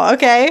better now,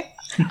 okay?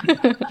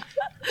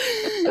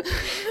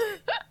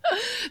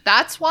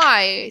 That's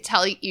why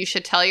you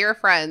should tell your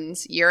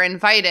friends you're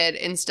invited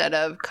instead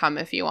of come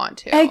if you want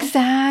to.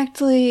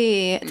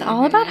 Exactly. It's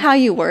all about how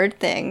you word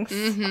things.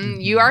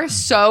 Mm-hmm. You are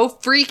so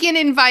freaking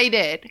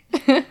invited.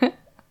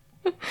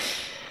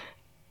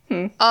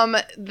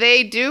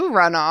 They do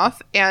run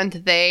off and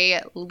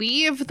they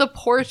leave the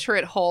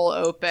portrait hole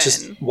open.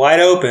 Just wide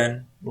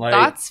open. Like,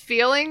 thoughts,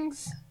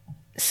 feelings?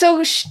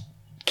 So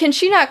can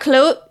she not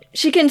close?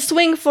 She can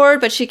swing forward,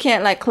 but she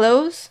can't like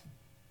close?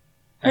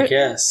 I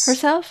guess.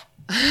 Herself?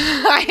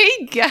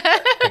 I guess.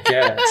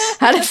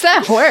 How does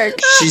that work?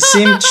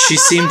 She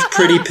seemed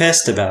pretty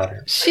pissed about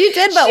it. She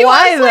did, but she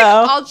why was though?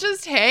 Like, I'll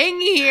just hang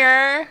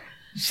here.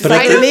 But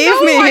like,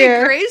 leave me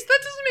here. Grace, that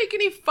doesn't make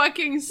any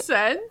fucking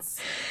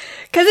sense.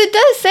 Because it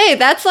does say,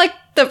 that's like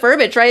the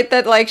verbiage, right?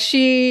 That like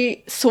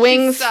she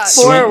swings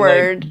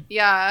forward.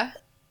 Yeah.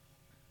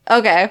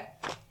 Okay.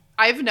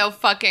 I have no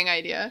fucking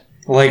idea.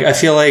 Like, I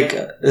feel like,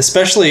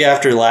 especially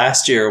after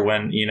last year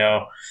when,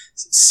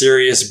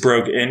 Sirius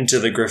broke into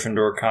the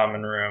Gryffindor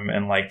common room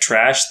and like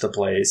trashed the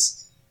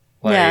place.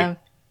 Like, Yeah.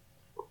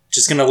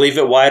 just gonna leave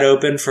it wide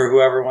open for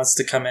whoever wants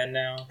to come in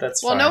now.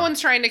 That's Well, fine. no one's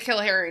trying to kill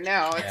Harry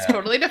now. It's Yeah.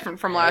 totally different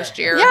from last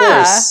year.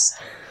 Yeah. Of course.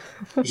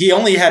 He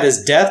only had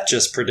his death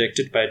just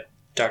predicted by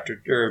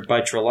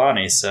by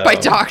Trelawney. So By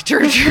Dr.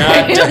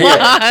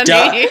 Not-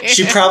 Trelawney.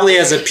 she probably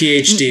has a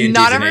PhD in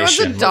Not everyone's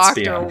a divination. Let's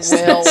be doctor, honest.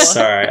 Will.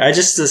 Sorry, I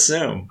just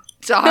assume.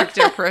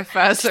 Dr.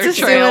 Professor Just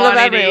assume it of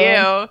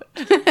Trelawney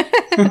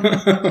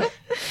to you.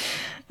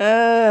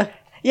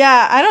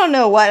 Yeah, I don't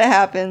know what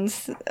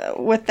happens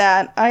with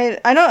that. I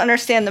don't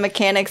understand the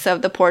mechanics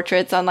of the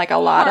portraits on like a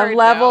lot Hard of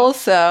levels,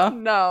 so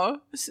No.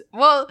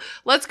 Well,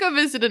 let's go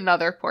visit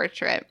another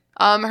portrait.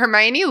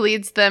 Hermione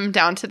leads them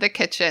down to the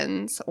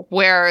kitchens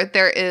where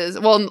there is,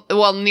 they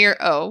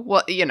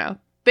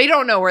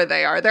don't know where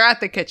they are. They're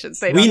at the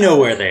kitchens. We know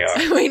where they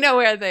are. We know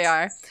where they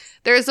are.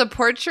 There's a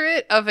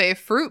portrait of a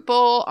fruit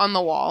bowl on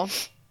the wall.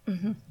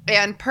 Mm-hmm.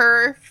 And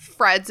per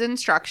Fred's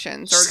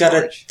instructions, Just or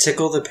gotta George,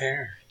 tickle the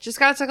pear. just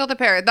gotta tickle the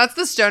pear. That's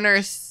the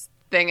stoner's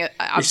thing of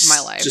my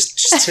life.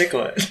 Just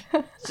tickle it.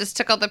 Just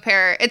tickle the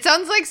pear. It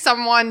sounds like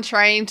someone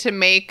trying to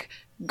make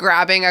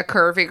grabbing a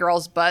curvy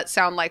girl's butt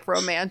sound like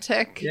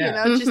romantic. Yeah. You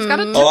know, just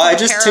gotta tickle Oh, I the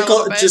just pear a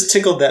little bit.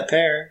 tickled that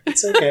pear.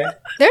 It's okay.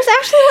 there's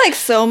actually like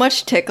so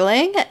much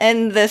tickling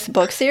in this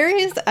book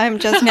series. I'm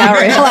just now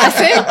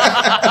realizing.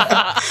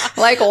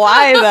 Like,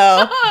 why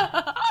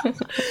though?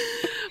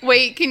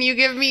 Wait, can you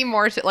give me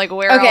more?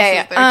 Where Okay,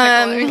 else is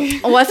there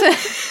tickling? wasn't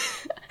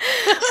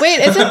Wait,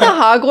 isn't the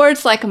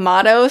Hogwarts like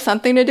motto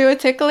something to do with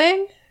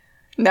tickling?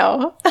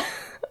 No.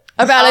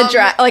 About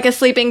like a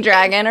sleeping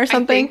dragon or I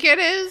something? think it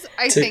is.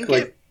 I think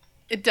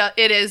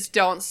it is.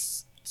 Don't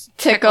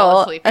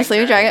Tickle a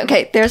sleeping dragon.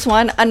 Okay, there's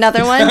one.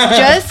 Another one.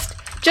 just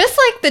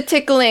like the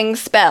tickling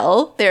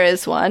spell, there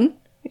is one.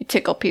 You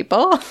tickle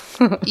people.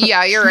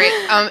 Yeah, you're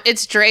right.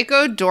 It's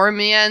Draco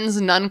Dormiens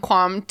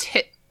Nunquam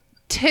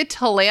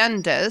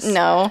Titilandus.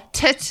 No.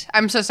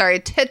 I'm so sorry.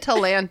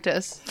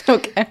 Titilantus.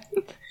 Okay.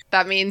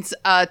 That means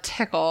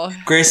tickle.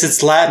 Grace,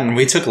 it's Latin.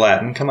 We took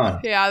Latin. Come on.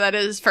 Yeah, that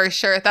is for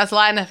sure. That's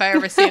Latin if I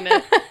ever seen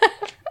it.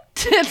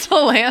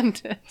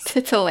 Titilandus.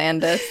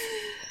 Titilandus.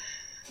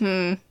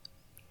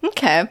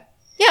 Okay.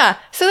 Yeah.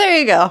 So there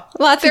you go.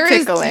 Lots of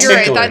tickling. You're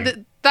right.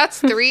 Tickling. That's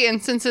 3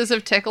 instances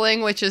of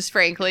tickling, which is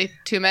frankly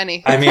too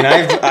many. I mean,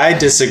 I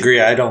disagree.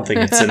 I don't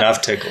think it's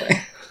enough tickling.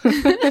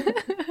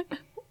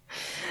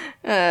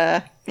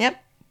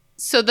 Yep.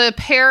 So the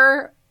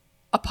pear,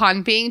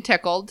 upon being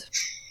tickled,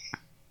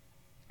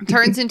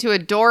 turns into a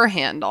door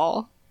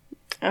handle.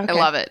 Okay. I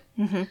love it.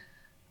 Mm-hmm.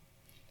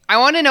 I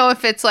want to know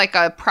if it's like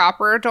a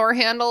proper door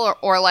handle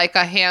or like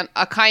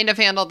a kind of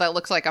handle that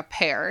looks like a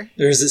pear.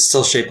 Or is it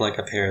still shaped like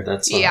a pear?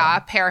 That's what Yeah,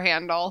 pear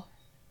handle.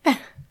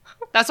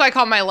 That's why I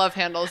call my love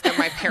handles. They're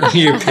my pear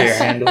your handles. pear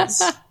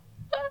handles.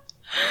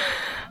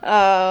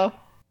 Oh.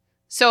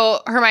 So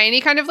Hermione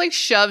kind of like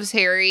shoves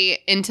Harry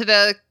into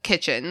the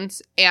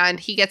kitchens and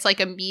he gets like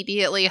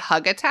immediately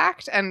hug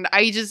attacked. And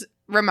I just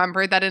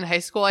remembered that in high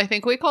school, I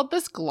think we called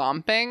this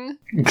glomping.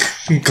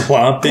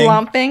 Glomping.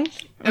 Glomping.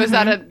 Was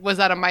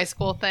that a my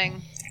school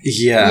thing?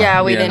 Yeah.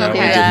 Yeah, we didn't do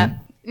that.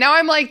 Now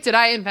I'm like, did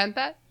I invent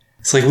that?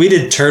 It's like we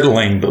did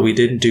turtling, but we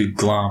didn't do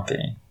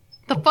glomping.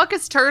 The fuck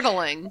is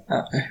turtling?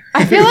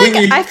 I feel like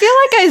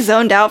I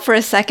zoned out for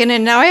a second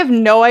and now I have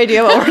no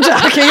idea what we're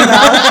talking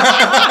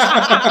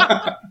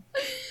about.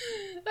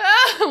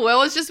 Will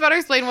was just about to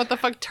explain what the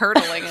fuck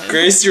turtling is.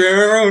 Grace, you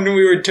remember when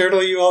we would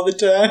turtle you all the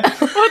time? What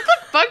the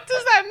fuck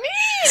does that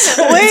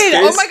mean? Wait,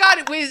 Oh my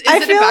god, wait, is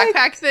it a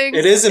backpack thing?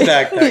 It is a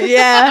backpack.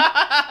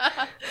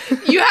 Yeah.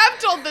 You have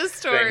told this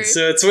story. thing.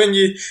 So it's when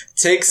you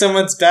take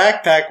someone's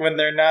backpack when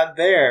they're not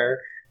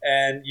there,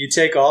 and you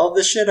take all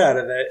the shit out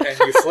of it, and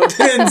you flip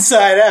it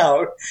inside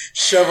out,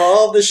 shove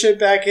all the shit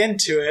back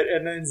into it,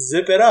 and then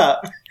zip it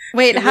up.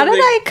 Wait, how did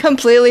I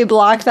completely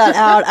block that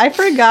out? I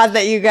forgot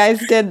that you guys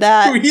did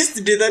that. We used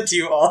to do that to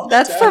you all the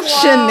That's time.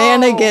 some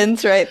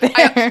shenanigans right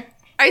there.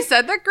 I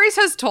said that Grace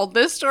has told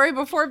this story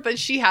before, but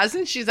she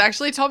hasn't. She's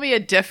actually told me a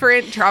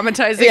different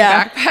traumatizing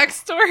Yeah. backpack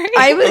story.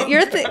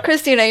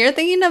 Christina, you're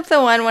thinking of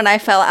the one when I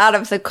fell out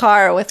of the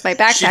car with my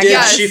She backpack. did.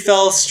 Yes. She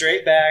fell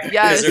straight back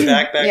Yes. because her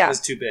backpack Yeah. was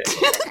too big.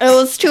 It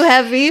was too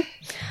heavy.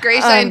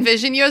 Grace, I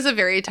envision you as a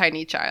very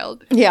tiny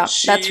child. Yeah,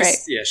 that's right.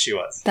 Yeah, she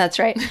was. That's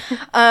right.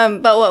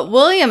 But what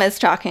William is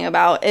talking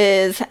about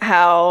is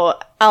how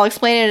I'll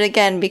explain it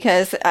again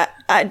because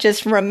I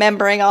just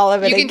remembering all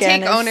of it You can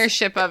again take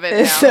ownership of it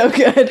is now. so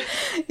good.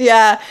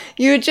 Yeah,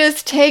 you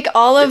just take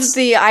all of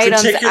the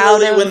items out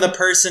Particularly of when the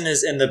person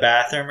is in the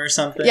bathroom or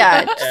something.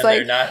 Yeah, and it's they're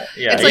like- not.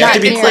 Yeah, It's you like, have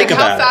to be it's quick like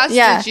how about it. fast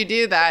Yeah. did you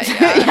do that?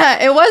 Yeah. Yeah,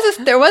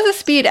 there was a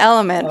speed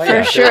element Oh, for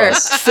yeah, sure. there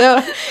was. So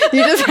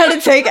you just had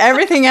to take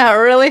everything out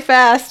really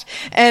fast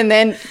and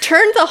then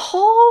turn the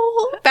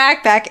whole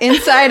backpack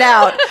inside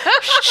out,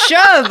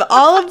 shove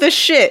all of the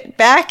shit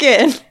back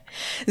in,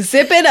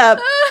 zip it up,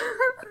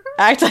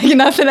 act like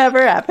nothing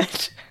ever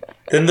happened.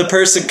 Then the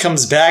person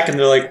comes back and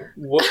they're like,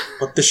 "What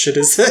the shit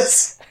is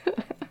this?"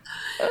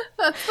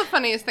 That's the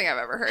funniest thing I've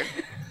ever heard.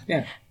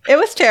 Yeah. It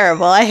was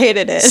terrible. I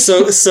hated it.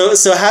 So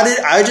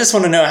I just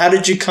want to know, how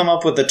did you come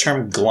up with the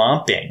term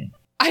glomping?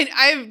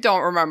 I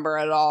don't remember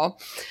at all.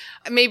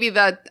 Maybe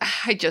that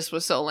I just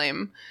was so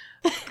lame.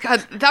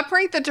 God, that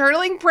prank, the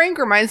turtling prank,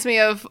 reminds me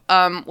of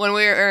when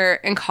we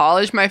were in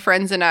college. My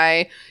friends and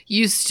I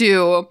used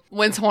to,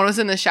 when someone was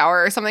in the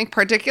shower or something,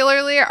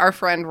 particularly our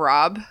friend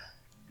Rob,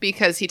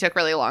 because he took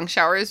really long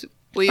showers.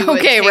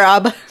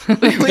 Rob.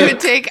 we would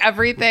take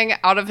everything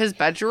out of his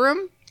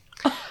bedroom.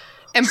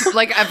 And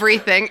like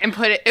everything, and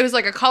put it. It was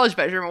like a college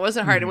bedroom. It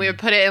wasn't hard, and we would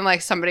put it in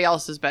like somebody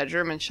else's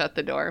bedroom and shut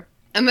the door.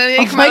 And then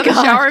they come out of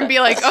the shower and be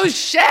like, "Oh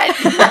shit!"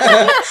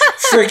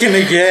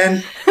 Freaking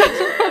again.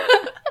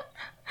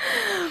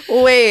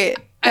 Wait,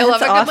 I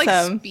love a awesome. good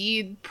like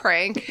speed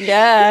prank.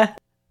 Yeah.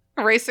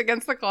 Race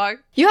against the clock.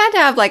 You had to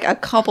have like a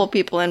couple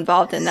people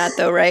involved in that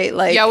though, right?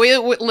 Like, yeah, we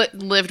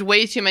lived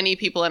way too many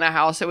people in a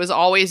house. It was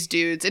always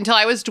dudes. Until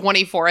I was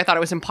 24, I thought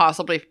it was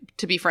impossible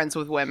to be friends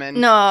with women.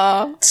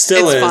 No.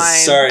 Still it's is. Fine.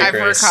 Sorry, I've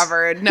Grace.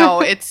 recovered. No,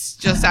 it's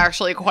just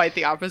actually quite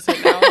the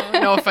opposite now.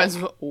 No offense,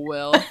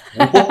 Will.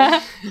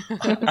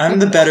 I'm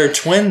the better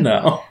twin,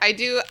 though. I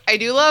do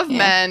love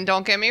men,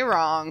 don't get me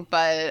wrong,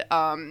 but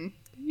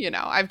you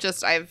know,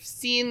 I've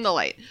seen the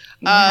light.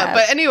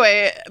 But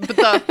anyway,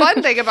 the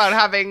fun thing about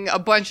having a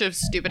bunch of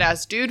stupid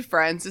ass dude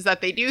friends is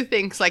that they do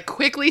things like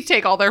quickly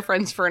take all their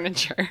friends'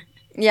 furniture.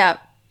 Yeah,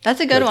 that's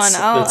a good one.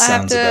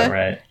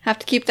 I have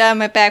to keep that in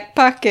my back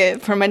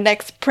pocket for my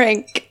next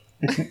prank.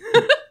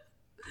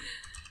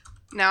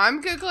 Now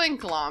I'm Googling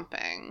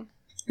glomping.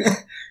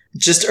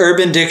 Just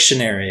Urban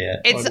Dictionary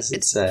it. What does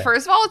it say?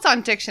 First of all, it's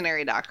on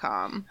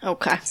dictionary.com.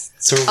 Okay.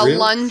 So a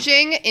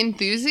lunging,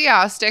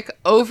 enthusiastic,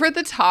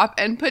 over-the-top,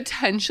 and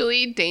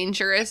potentially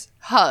dangerous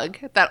hug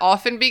that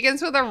often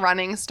begins with a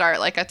running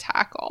start like a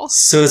tackle.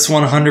 So it's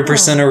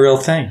 100% a real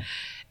thing.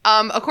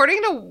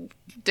 According to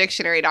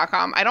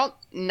dictionary.com, I don't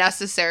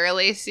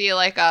necessarily see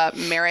like a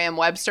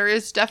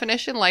Merriam-Webster's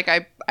definition like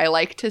I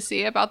like to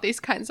see about these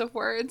kinds of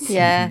words.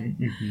 Yeah.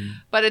 Mm-hmm.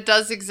 But it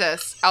does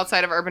exist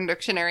outside of Urban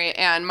Dictionary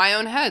and my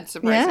own head,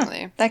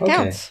 surprisingly. Yeah, that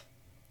counts.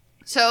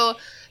 Okay. So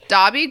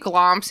Dobby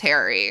glomps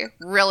Harry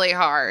really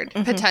hard,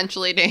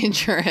 potentially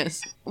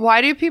dangerous.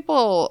 Why do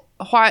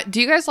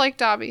you guys like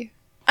Dobby?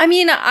 I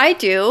mean, I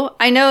do.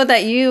 I know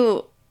that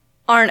you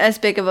aren't as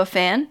big of a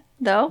fan,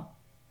 though.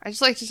 I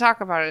just like to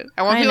talk about it.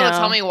 I want people to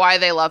tell me why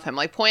they love him.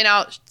 Like, point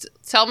out,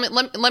 tell me,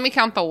 let me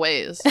count the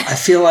ways. I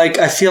feel like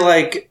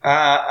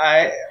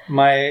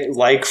my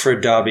like for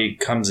Dobby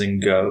comes and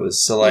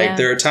goes. So like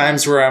there are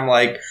times where I'm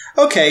like,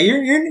 okay,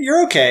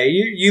 you're okay.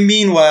 You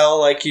mean well,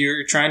 like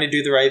you're trying to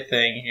do the right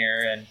thing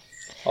here and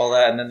all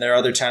that. And then there are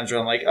other times where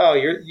I'm like, oh,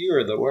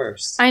 you're the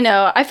worst. I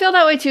know. I feel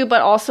that way too,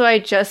 but also I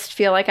just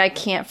feel like I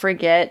can't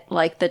forget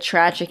like the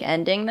tragic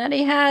ending that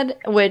he had,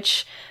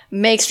 which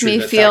makes me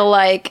feel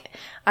like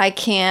I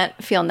can't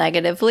feel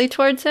negatively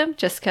towards him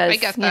just because,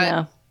 you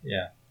know.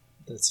 Yeah,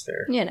 that's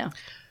fair. You know.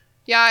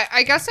 Yeah,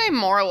 I guess I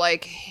more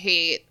like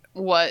hate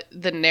what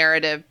the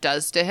narrative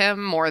does to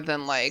him more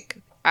than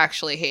like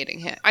actually hating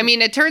him. I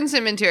mean, it turns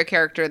him into a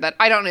character that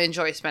I don't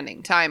enjoy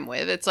spending time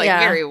with. It's like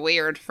very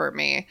weird for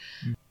me.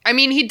 I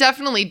mean, he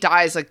definitely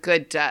dies a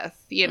good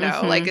death, you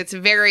know? Like, it's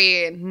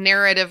very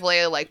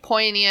narratively like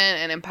poignant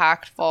and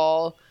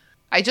impactful.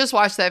 I just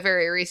watched that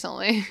very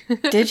recently.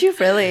 Did you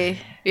really?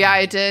 Yeah,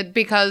 I did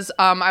because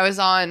I was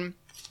on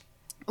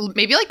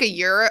maybe like a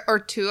year or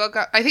two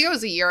ago. I think it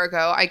was a year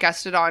ago. I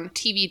guested on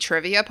TV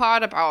Trivia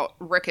Pod about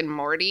Rick and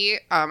Morty.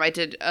 I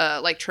did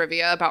like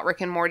trivia about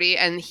Rick and Morty,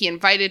 and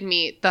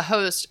the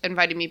host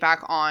invited me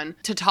back on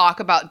to talk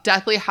about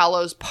Deathly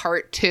Hallows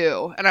Part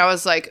 2. And I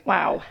was like,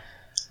 wow.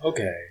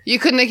 Okay. You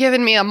couldn't have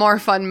given me a more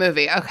fun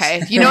movie.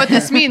 Okay. You know what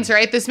this means,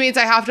 right? This means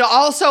I have to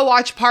also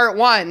watch Part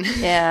 1.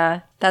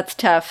 Yeah, that's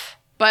tough.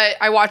 But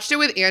I watched it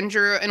with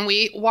Andrew, and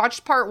we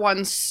watched Part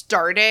 1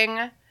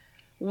 starting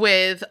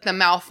with the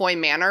Malfoy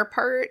Manor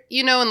part,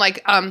 you know, and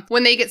like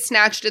when they get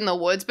snatched in the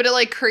woods, but it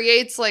like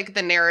creates like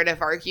the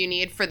narrative arc you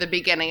need for the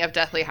beginning of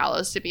Deathly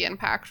Hallows to be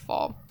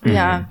impactful.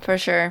 Yeah, for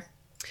sure.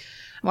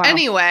 Wow.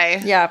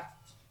 Anyway. Yeah.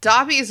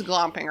 Dobby's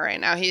glomping right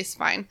now. He's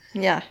fine.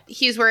 Yeah.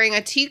 He's wearing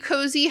a tea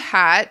cozy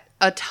hat,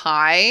 a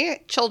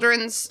tie,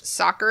 children's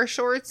soccer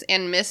shorts,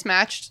 and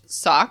mismatched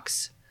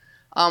socks.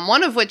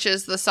 One of which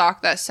is the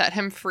sock that set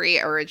him free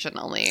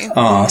originally.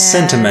 Aw,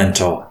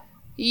 sentimental.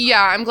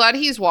 Yeah, I'm glad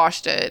he's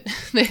washed it.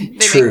 they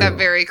True. make that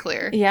very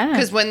clear. Yeah.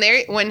 Because when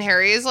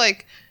Harry is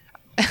like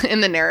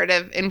in the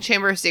narrative in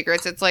Chamber of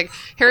Secrets, it's like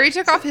Harry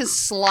took off his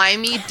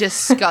slimy,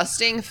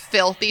 disgusting,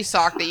 filthy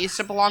sock that used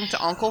to belong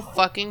to Uncle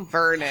fucking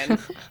Vernon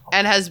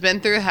and has been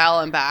through hell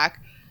and back.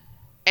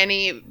 And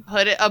he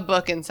put a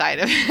book inside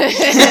of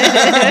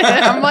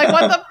it. I'm like,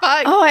 what the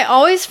fuck? Oh, I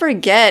always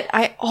forget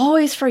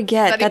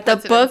that the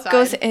book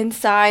goes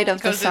inside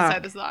of the sock.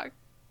 Inside the sock.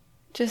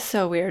 Just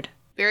so weird.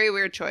 Very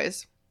weird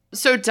choice.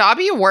 So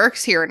Dobby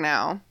works here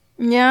now.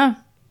 Yeah.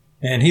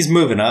 And he's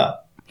moving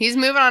up. He's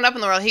moving on up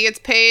in the world. He gets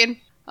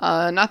paid.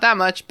 Not that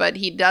much, but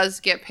he does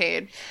get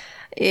paid.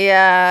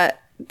 Yeah.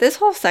 This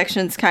whole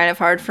section's kind of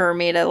hard for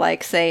me to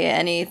like say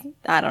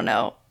I don't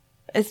know.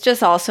 it's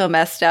just also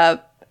messed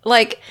up.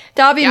 Like,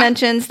 Dobby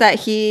mentions that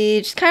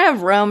he just kind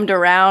of roamed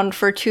around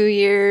for 2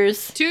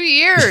 years. 2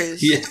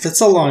 years? Yeah,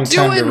 that's a long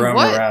time to roam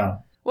around.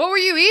 What were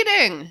you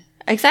eating?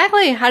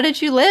 Exactly. How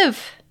did you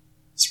live?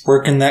 It's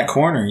working that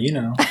corner, you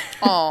know.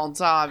 Oh,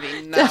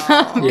 Dobby, no.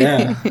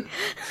 Yeah.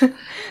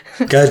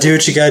 Gotta do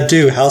what you gotta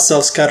do. House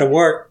elves gotta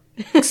work.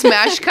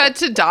 Smash cut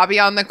to Dobby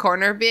on the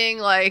corner being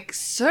like,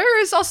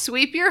 "Sirs, I'll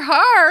sweep your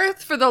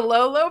hearth for the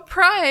low, low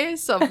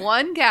price of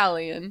 1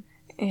 galleon."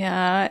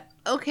 Yeah.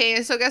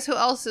 Okay, so guess who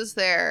else is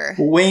there?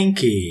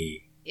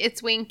 Winky.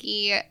 It's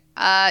Winky.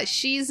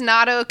 She's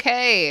not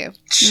okay.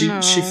 She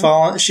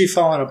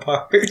falling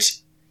apart.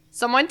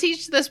 Someone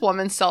teach this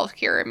woman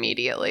self-care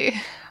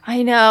immediately.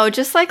 I know.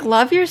 Just like,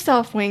 love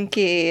yourself,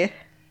 Winky.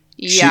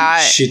 Yeah.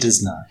 She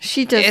does not.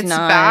 She does it's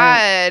not.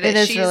 Bad. It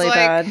is She's really like,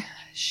 bad.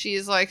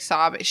 She's like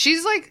sobbing.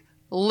 She's like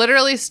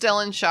literally still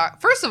in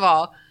shock. First of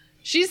all,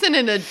 she's in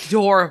an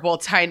adorable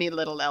tiny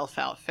little elf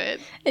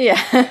outfit.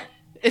 Yeah.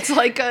 It's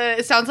like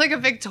it sounds like a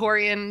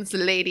Victorian's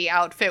lady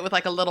outfit with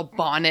like a little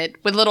bonnet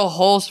with little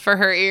holes for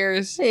her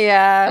ears.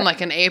 Yeah. And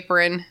like an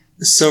apron.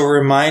 So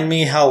remind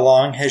me, how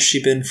long has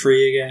she been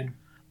free again?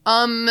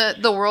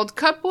 The World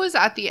Cup was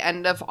at the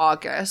end of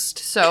August.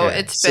 So Okay.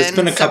 it's So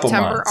been a couple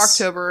September,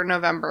 months. October,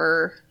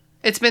 November.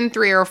 It's been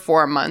 3 or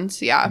 4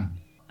 months, yeah.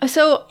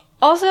 So,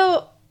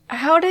 also,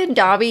 how did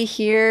Dobby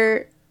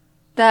hear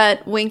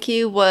that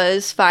Winky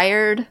was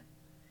fired?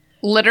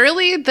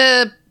 Literally,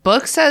 the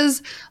book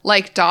says,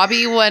 like,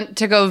 Dobby went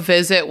to go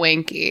visit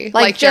Winky.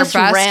 Like they're just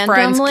best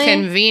randomly?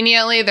 friends.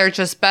 Conveniently, they're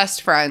just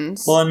best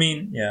friends. Well, I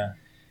mean, yeah.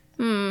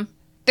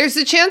 There's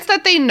a chance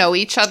that they know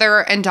each other,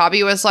 and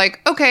Dobby was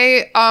like,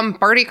 okay,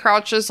 Barty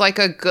Crouch is, like,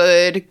 a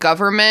good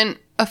government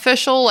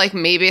official. Like,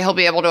 maybe he'll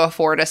be able to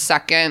afford a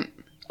second.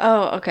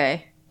 Oh,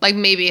 okay. Like,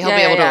 maybe he'll be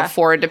able to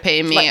afford to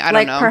pay me. I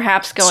don't know. Like,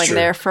 perhaps going true.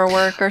 there for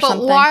work or But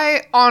something.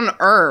 why on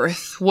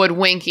earth would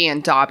Winky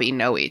and Dobby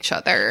know each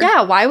other?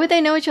 Yeah, why would they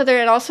know each other?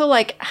 And also,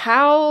 like,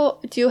 how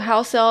do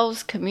house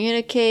elves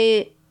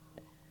communicate?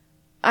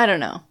 I don't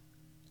know.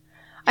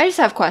 I just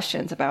have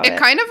questions about it. It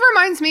kind of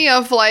reminds me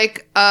of,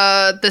 like,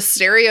 the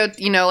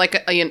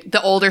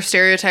the older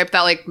stereotype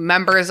that, like,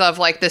 members of,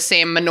 like, the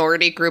same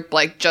minority group,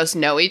 like, just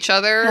know each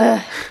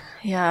other.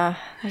 Yeah,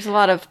 there's a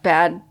lot of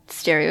bad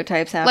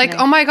stereotypes happening. Like,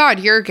 oh my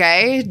god, you're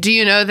gay? Do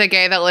you know the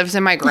gay that lives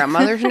in my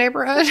grandmother's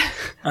neighborhood?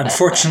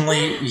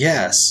 Unfortunately,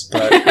 yes,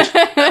 but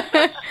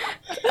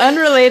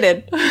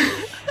Unrelated.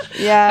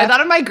 Yeah. I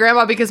thought of my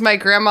grandma because my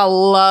grandma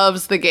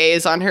loves the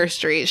gays on her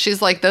street.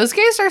 She's like, those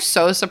gays are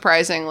so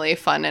surprisingly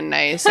fun and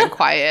nice and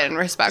quiet and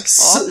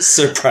respectful.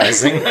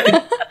 surprisingly.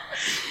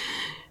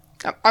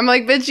 I'm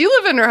like, bitch, you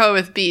live in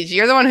Rehoboth Beach.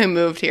 You're the one who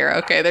moved here.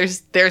 Okay,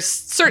 there's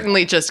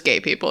certainly just gay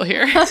people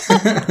here.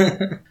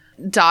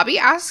 Dobby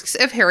asks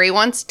if Harry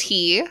wants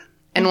tea,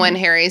 and when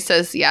Harry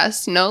says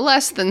yes, no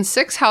less than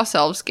 6 house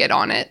elves get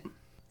on it.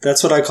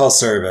 That's what I call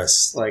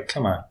service. Like,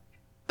 come on.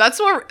 That's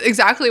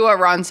exactly what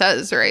Ron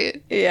says,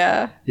 right?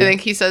 Yeah. I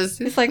think he says,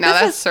 He's like, now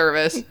this that's is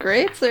service.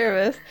 great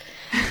service.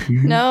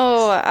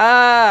 No.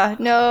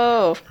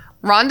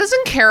 Ron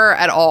doesn't care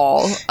at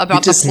all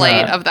about the does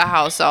plight not. of the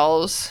house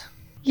elves.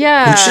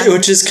 Yeah.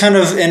 Which is kind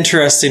of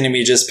interesting to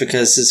me just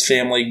because his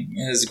family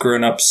has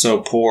grown up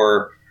so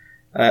poor.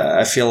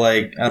 I feel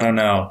like, I don't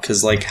know,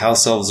 because like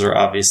house elves are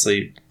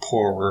obviously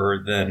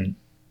poorer than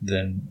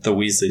the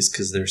Weasleys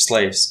because they're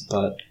slaves,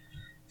 but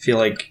I feel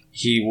like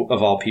he,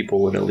 of all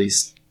people, would at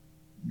least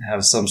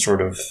have some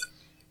sort of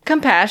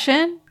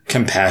Compassion.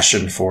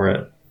 compassion for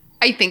it.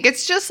 I think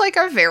it's just like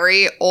a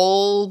very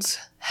old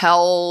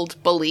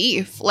held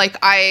belief. Like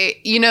I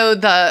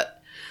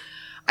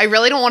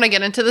really don't want to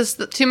get into this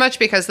too much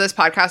because this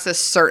podcast is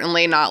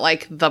certainly not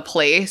like the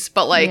place,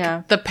 but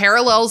like the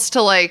parallels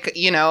to like,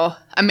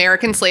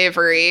 American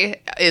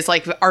slavery is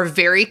like are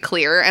very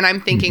clear. And I'm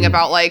thinking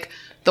about like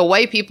the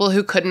white people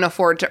who couldn't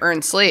afford to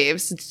earn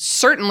slaves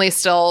certainly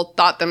still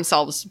thought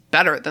themselves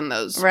better than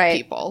those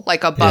people,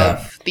 like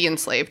above the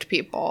enslaved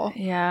people.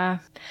 Yeah.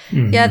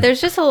 Yeah, there's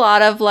just a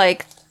lot of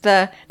like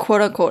the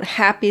quote unquote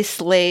happy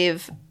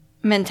slave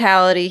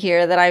mentality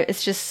here that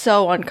it's just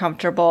so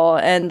uncomfortable,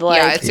 and like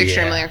Yeah, it's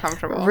extremely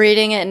uncomfortable.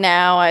 reading it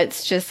now,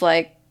 it's just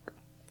like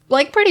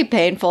pretty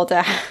painful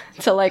to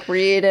like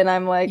read, and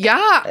I'm like,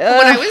 Yeah.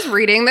 When I was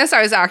reading this,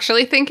 I was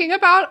actually thinking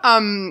about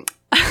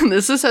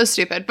this is so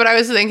stupid, but I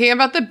was thinking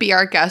about the Be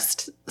Our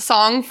Guest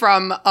song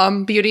from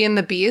Beauty and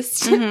the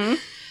Beast.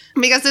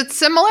 Because it's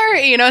similar,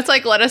 it's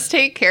like, let us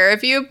take care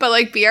of you, but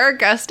like Be Our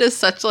Guest is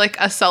such like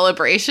a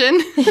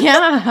celebration.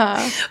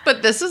 yeah.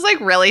 But this is like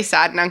really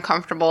sad and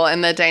uncomfortable,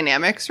 and the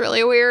dynamic's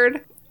really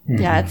weird.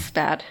 Yeah, it's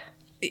bad.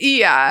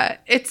 Yeah,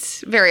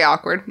 it's very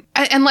awkward.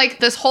 And like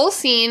this whole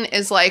scene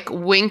is like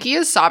Winky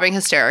is sobbing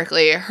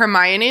hysterically.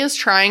 Hermione is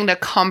trying to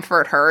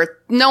comfort her.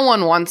 No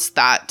one wants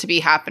that to be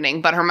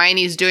happening, but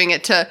Hermione's doing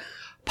it to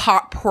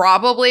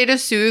probably to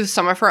soothe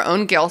some of her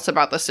own guilt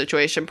about the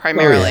situation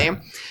primarily.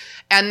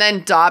 And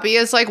then Dobby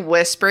is like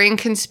whispering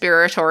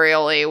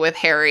conspiratorially with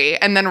Harry.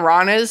 And then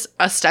Ron is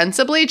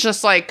ostensibly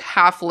just like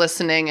half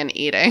listening and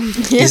eating.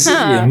 He's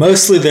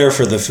mostly there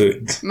for the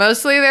food.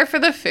 Mostly there for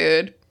the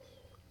food.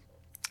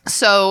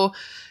 So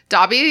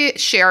Dobby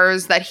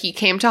shares that he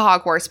came to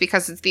Hogwarts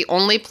because it's the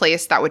only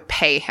place that would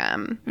pay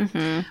him.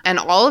 Mm-hmm. And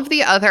all of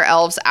the other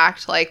elves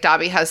act like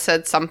Dobby has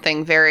said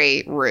something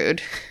very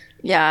rude.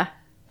 Yeah.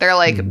 They're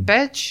like,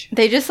 bitch.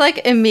 They just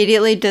like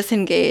immediately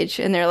disengage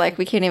and they're like,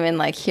 we can't even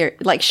like hear,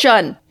 like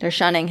shun. They're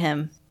shunning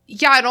him.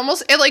 Yeah,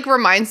 it like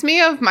reminds me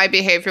of my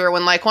behavior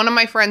when like one of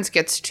my friends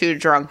gets too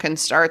drunk and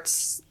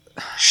starts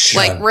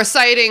like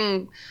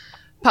reciting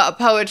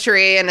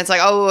poetry and it's like,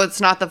 oh, it's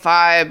not the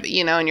vibe,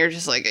 you know, and you're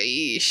just like,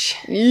 eesh.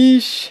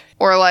 Yeesh.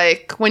 Or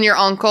like when your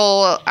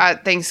uncle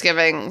at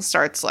Thanksgiving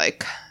starts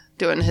like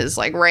doing his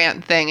like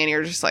rant thing and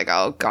you're just like,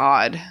 oh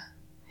God.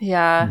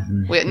 Yeah.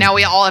 Now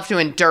we all have to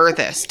endure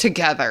this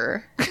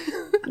together.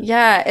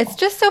 Yeah, it's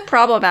just so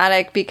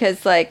problematic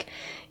because like,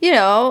 you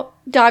know,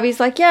 Dobby's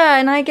like, yeah,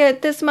 and I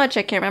get this much.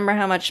 I can't remember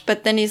how much.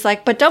 But then he's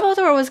like, but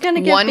Dumbledore was going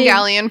to get 1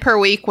 galleon per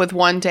week with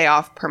 1 day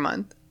off per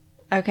month.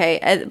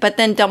 Okay. But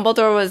then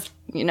Dumbledore was,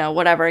 you know,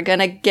 whatever, going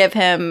to give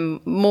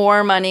him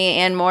more money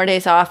and more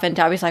days off. And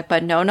Dobby's like,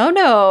 but no.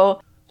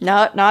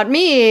 Not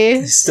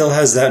me. He still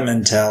has that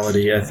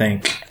mentality, I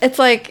think. It's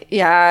like,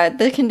 yeah,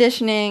 the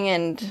conditioning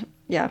and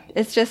yeah,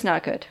 it's just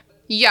not good.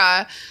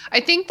 Yeah, I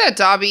think that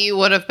Dobby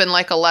would have been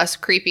like a less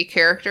creepy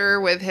character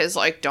with his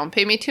like, don't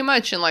pay me too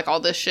much and like all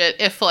this shit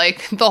if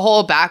like the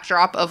whole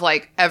backdrop of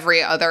like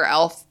every other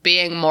elf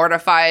being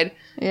mortified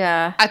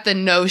at the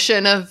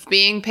notion of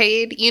being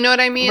paid. You know what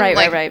I mean?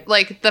 Right.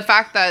 Like the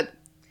fact that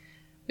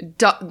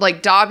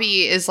like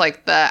Dobby is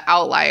like the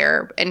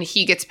outlier and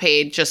he gets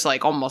paid just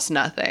like almost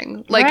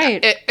nothing. Like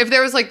if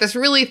there was like this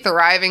really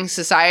thriving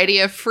society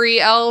of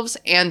free elves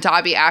and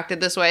Dobby acted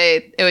this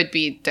way, it would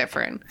be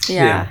different.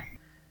 Yeah.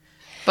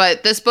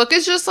 But this book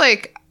is just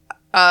like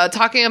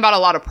talking about a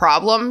lot of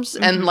problems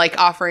and like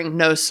offering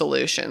no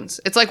solutions.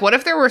 It's like, what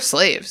if there were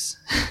slaves?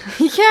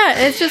 Yeah,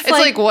 it's just it's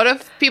like what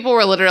if people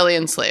were literally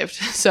enslaved?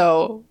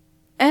 So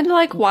and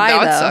like why that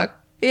would though?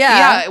 suck.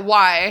 Yeah,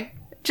 why?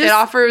 It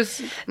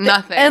offers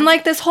nothing. And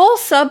like this whole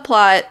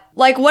subplot,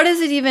 like what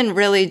does it even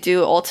really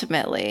do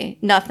ultimately?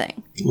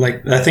 Nothing.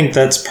 Like I think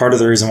that's part of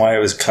the reason why it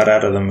was cut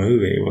out of the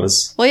movie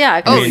was. Well,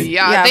 yeah.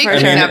 They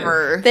could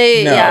never.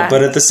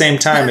 But at the same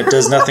time, it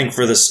does nothing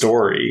for the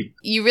story.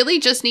 You really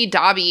just need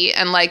Dobby,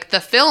 and like the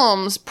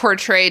films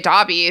portray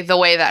Dobby the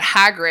way that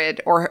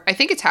Hagrid, or I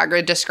think it's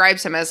Hagrid,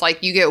 describes him as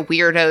like you get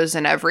weirdos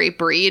in every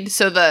breed.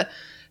 So the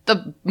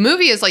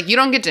movie is like, you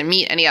don't get to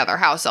meet any other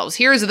house elves.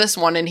 Here's this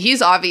one, and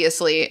he's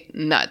obviously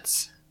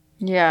nuts.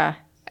 Yeah.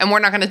 And we're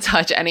not going to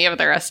touch any of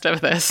the rest of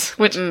this,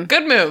 which,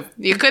 good move.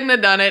 You couldn't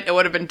have done it. It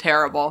would have been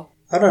terrible.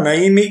 I don't know.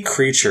 You meet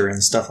Creature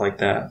and stuff like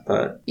that,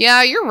 but...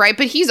 Yeah, you're right,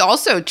 but he's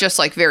also just,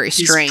 like, very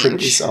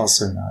strange. He's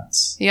also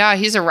nuts. Yeah,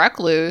 he's a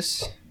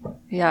recluse.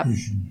 Yeah.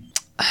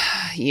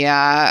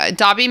 Yeah.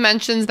 Dobby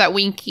mentions that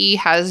Winky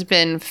has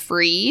been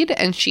freed,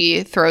 and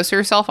she throws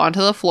herself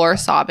onto the floor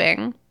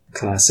sobbing.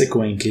 Classic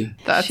Winky.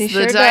 That's she the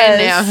sure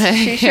dynamic. Does.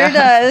 She sure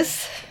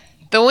does.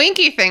 The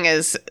Winky thing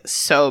is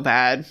so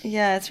bad.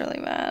 Yeah, it's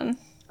really bad.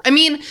 I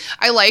mean,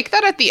 I like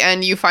that at the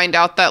end you find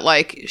out that,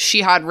 like,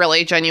 she had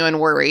really genuine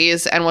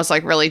worries and was,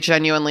 like, really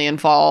genuinely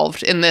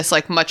involved in this,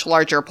 like, much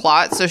larger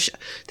plot. So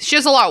she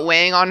has a lot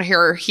weighing on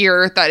her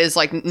here that is,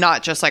 like,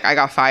 not just, like, I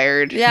got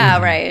fired.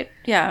 Yeah, right.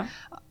 Yeah.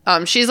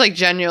 She's, like,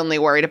 genuinely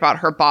worried about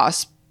her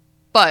boss.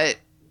 But,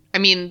 I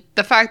mean,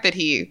 the fact that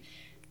he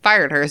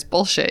fired her is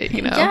bullshit,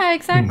 you know? Yeah,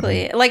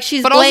 exactly. Like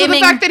she's but blaming... also the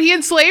fact that he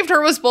enslaved her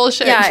was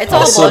bullshit. Yeah, it's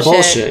all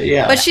bullshit.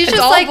 Yeah. But she's it's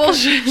just all like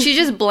bullshit. She's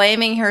just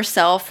blaming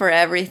herself for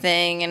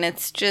everything, and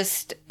it's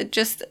just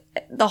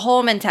the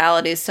whole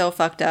mentality is so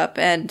fucked up,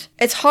 and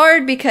it's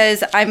hard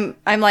because I'm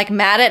like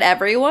mad at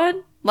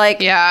everyone. Like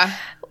yeah.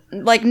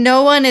 Like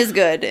no one is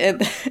good in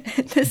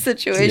this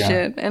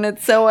situation, and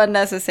it's so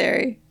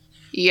unnecessary.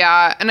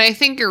 Yeah, and I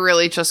think it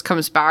really just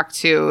comes back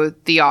to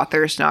the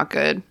author's not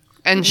good.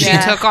 And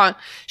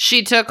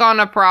she took on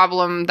a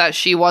problem that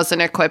she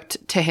wasn't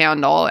equipped to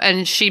handle,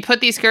 and she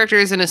put these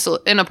characters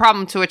in a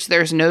problem to which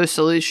there's no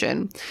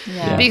solution.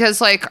 Yeah.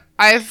 Because like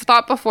I've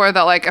thought before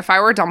that like if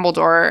I were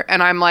Dumbledore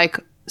and I'm like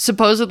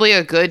supposedly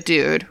a good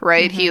dude,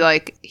 right?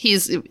 Mm-hmm.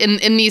 He's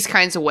in these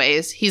kinds of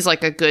ways, he's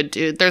like a good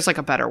dude. There's like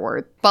a better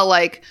word, but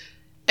like.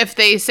 If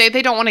they say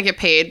they don't want to get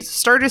paid,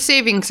 start a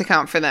savings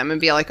account for them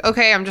and be like,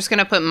 okay, I'm just going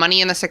to put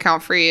money in this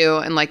account for you.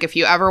 And like, if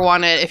you ever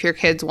want it, if your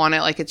kids want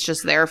it, like it's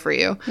just there for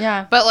you.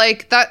 Yeah. But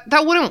like that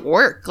wouldn't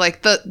work.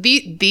 Like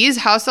these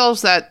house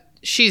elves that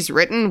she's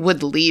written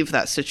would leave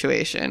that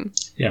situation.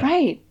 Yeah.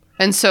 Right.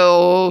 And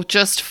so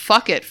just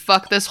fuck it.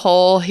 Fuck this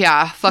whole,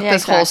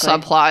 this whole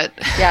subplot.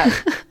 Yeah.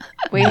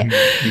 We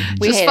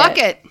just hate fuck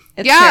it.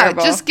 It's yeah.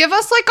 terrible. Just give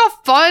us like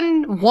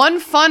one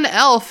fun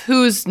elf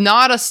who's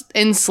not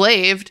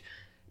enslaved.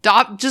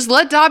 Just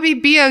let Dobby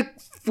be a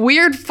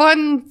weird,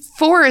 fun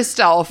forest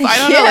elf. I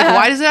don't know. Like,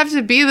 why does it have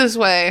to be this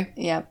way?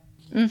 Yep.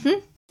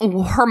 Mm-hmm.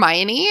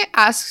 Hermione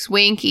asks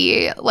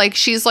Winky, like,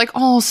 she's like,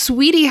 oh,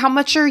 sweetie, how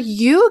much are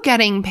you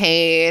getting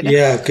paid?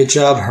 Yeah, good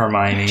job,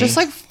 Hermione. Just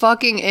like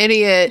fucking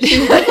idiot. She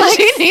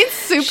needs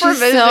supervision.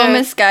 She's so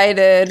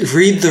misguided.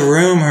 Read the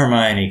room,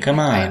 Hermione. Come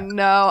on.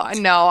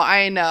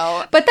 I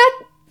know. But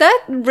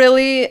that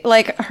really,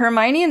 like,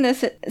 Hermione in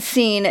this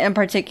scene in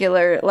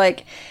particular,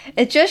 like,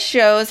 it just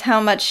shows how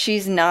much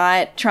she's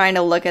not trying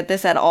to look at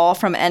this at all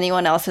from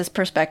anyone else's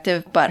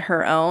perspective but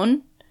her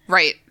own.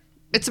 Right.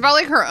 It's about,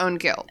 like, her own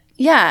guilt.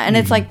 Yeah, and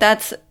it's like,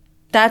 that's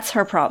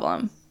her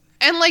problem.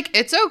 And, like,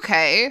 it's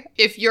okay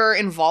if your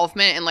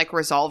involvement in, like,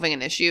 resolving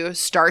an issue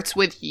starts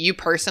with you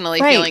personally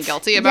feeling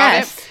guilty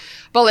about it.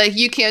 But, like,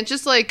 you can't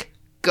just, like,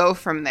 go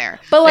from there.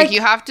 But, like,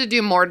 you have to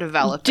do more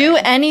developing. Do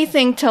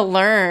anything to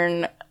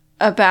learn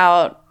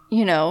about,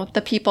 you know,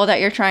 the people that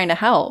you're trying to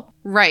help.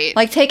 Right.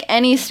 Like, take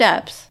any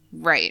steps.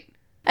 Right.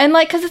 And,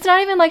 like, because it's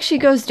not even like she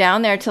goes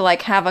down there to,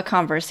 like, have a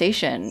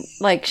conversation.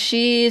 Like,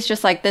 she's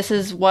just like, this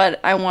is what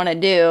I want to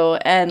do.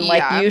 And,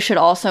 like, you should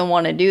also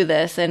want to do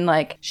this. And,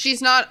 like...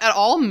 She's not at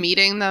all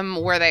meeting them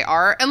where they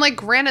are. And, like,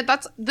 granted,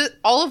 that's...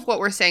 all of what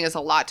we're saying is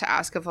a lot to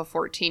ask of a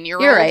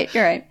 14-year-old.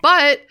 You're right.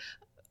 But...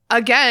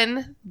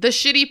 Again, the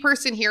shitty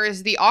person here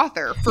is the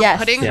author for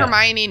putting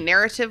Hermione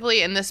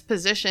narratively in this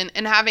position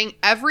and having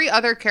every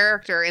other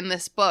character in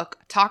this book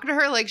talk to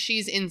her like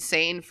she's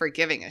insane for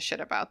giving a shit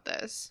about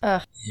this.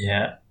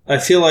 Yeah. I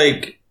feel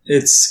like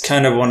it's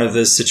kind of one of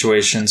those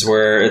situations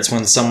where it's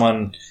when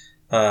someone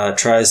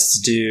tries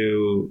to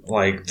do,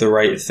 like, the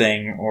right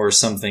thing or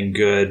something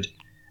good,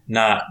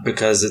 not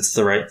because it's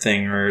the right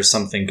thing or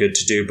something good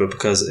to do, but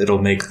because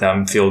it'll make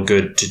them feel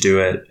good to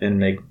do it and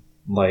make,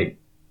 like,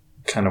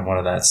 kind of one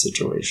of that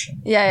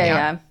situation.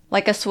 Yeah.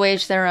 Like,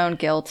 assuage their own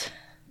guilt.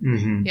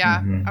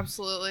 Mm-hmm,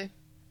 absolutely.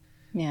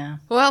 Yeah.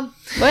 Well.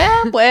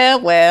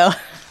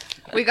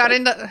 We got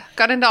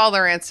into all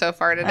the rants so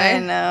far today. I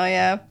know,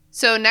 yeah.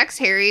 So next,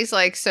 Harry's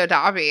like, so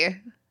Dobby,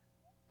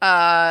 so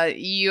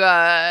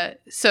I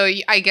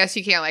guess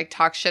you can't, like,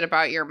 talk shit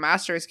about your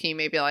masters. Can you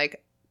maybe,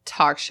 like,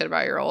 talk shit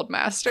about your old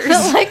masters?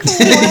 Like,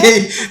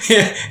 what?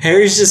 Yeah,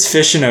 Harry's just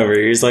fishing over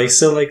here. He's like,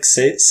 so, like,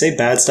 say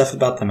bad stuff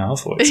about the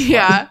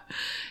Malfoys.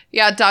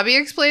 Yeah, Dobby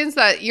explains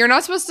that you're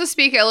not supposed to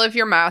speak ill of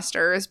your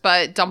masters,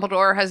 but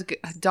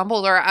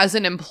Dumbledore, as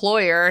an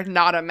employer,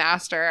 not a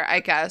master, I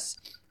guess,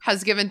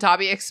 has given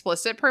Dobby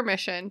explicit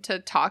permission to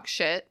talk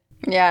shit.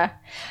 Yeah.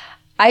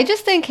 I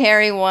just think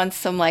Harry wants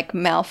some, like,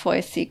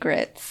 Malfoy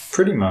secrets.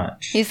 Pretty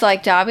much. He's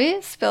like,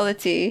 Dobby, spill the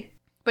tea.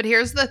 But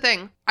here's the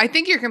thing. I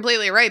think you're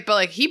completely right, but,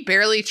 like, he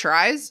barely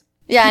tries.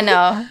 Yeah, I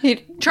know.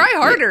 Try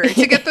harder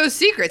to get those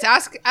secrets.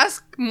 Ask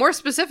more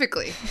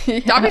specifically. Yeah.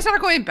 Dobby's not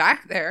going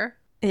back there.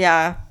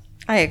 Yeah.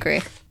 I agree.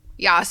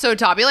 Yeah, so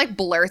Dobby, like,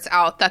 blurts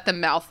out that the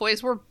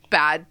Malfoys were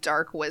bad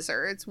dark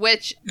wizards,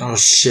 which... Oh,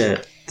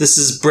 shit. This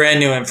is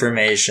brand new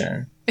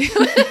information.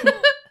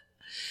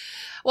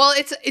 Well,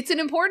 it's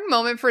an important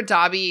moment for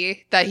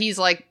Dobby that he's,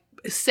 like,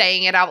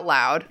 saying it out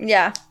loud.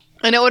 Yeah.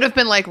 And it would have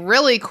been, like,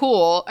 really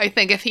cool, I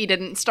think, if he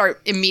didn't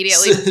start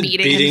immediately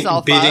beating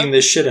himself up. Beating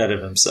the shit out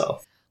of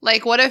himself.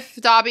 Like, what if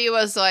Dobby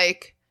was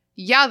like,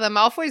 yeah, the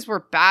Malfoys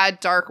were bad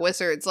dark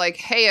wizards. Like,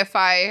 hey, if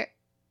I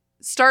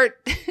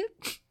start...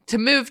 to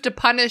move to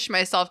punish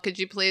myself, could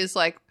you please,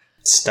 like,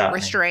 stop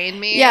restrain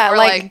me? Yeah, or,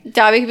 like,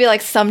 Dobby could be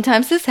like,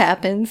 sometimes this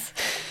happens.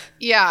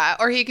 Yeah,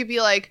 or he could be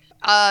like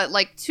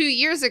 2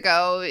 years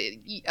ago,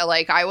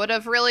 like, I would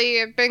have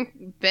really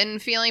been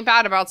feeling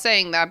bad about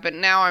saying that, but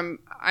now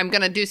I'm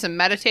gonna do some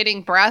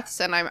meditating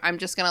breaths and I'm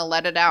just gonna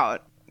let it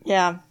out.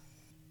 Yeah,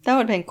 that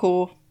would have been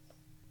cool.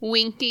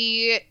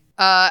 Winky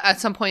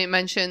at some point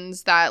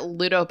mentions that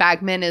Ludo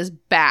Bagman is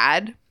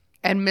bad.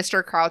 And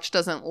Mr. Crouch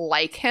doesn't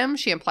like him.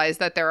 She implies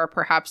that there are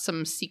perhaps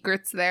some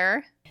secrets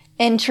there.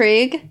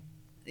 Intrigue.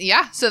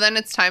 Yeah, so then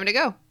it's time to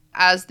go.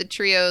 As the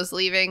trio's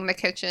leaving the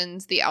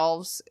kitchens, the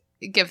elves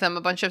give them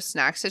a bunch of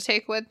snacks to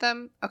take with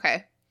them.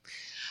 Okay.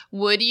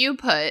 Would you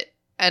put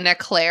an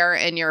eclair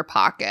in your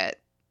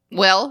pocket?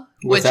 Will,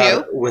 would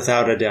you?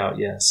 Without a doubt,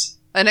 yes.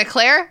 An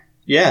eclair?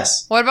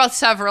 Yes. What about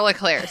several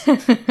eclairs?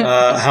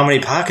 How many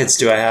pockets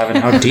do I have and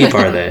how deep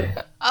are they?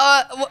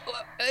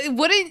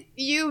 Wouldn't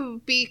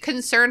you be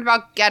concerned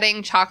about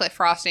getting chocolate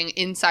frosting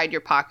inside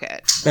your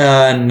pocket?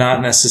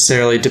 Not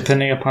necessarily.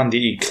 Depending upon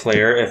the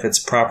eclair, if it's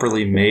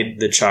properly made,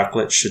 the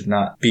chocolate should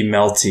not be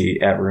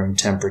melty at room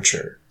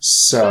temperature.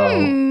 So,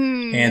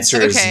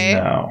 answer is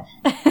no.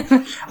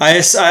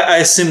 I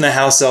assume the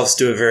house elves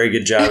do a very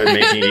good job at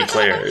making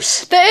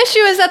eclairs. The issue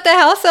is that the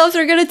house elves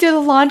are going to do the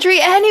laundry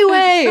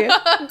anyway.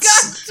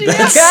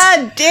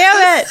 God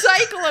damn it! The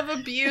cycle of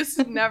abuse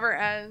never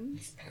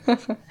ends.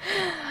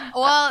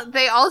 Well,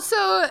 they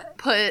also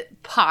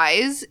put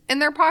pies in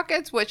their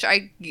pockets, which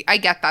I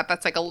get that.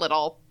 That's like a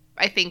little,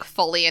 I think,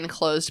 fully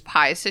enclosed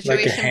pie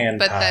situation. Like a hand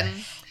but pie. Then,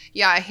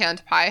 yeah, a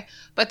hand pie.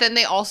 But then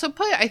they also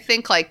put, I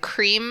think, like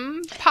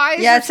cream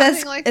pies. Yeah, or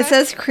something like that. It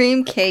says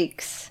cream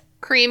cakes.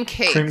 Cream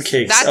cakes. Cream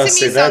cakes. That to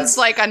me sounds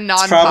like a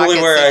non-pocket probably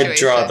where situation. I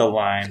draw the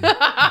line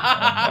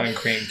on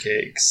cream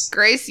cakes.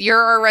 Grace, you're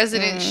our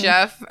resident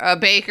chef. A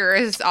baker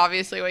is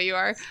obviously what you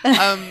are.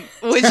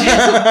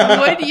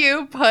 Would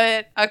you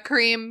put a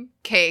cream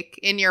cake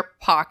in your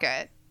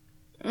pocket?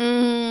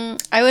 I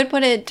would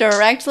put it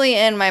directly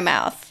in my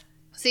mouth.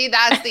 See,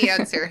 that's the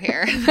answer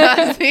here.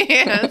 That's the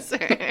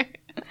answer.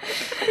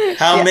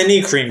 How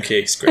many cream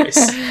cakes, Grace?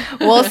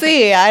 We'll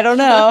see. I don't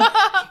know.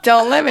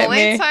 Don't limit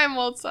Only me. time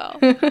will tell.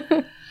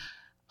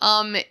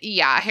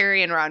 Yeah,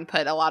 Harry and Ron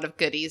put a lot of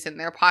goodies in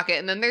their pocket,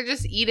 and then they're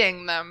just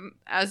eating them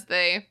as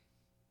they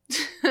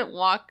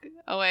walk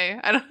away.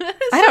 I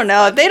don't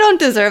know. They don't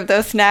deserve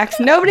those snacks.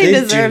 Nobody They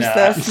do deserves not.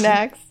 those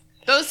snacks.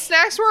 Those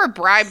snacks were a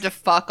bribe to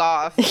fuck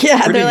off.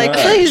 Yeah, Pretty they're like,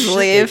 much. please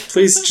leave.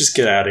 Please just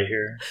get out of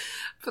here.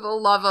 For the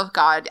love of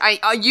God.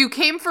 You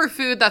came for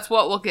food, that's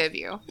what we'll give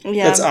you.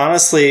 Yeah. That's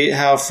honestly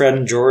how Fred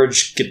and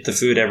George get the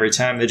food every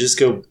time. They just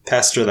go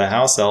pester the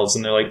house elves,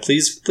 and they're like,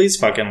 please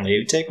fucking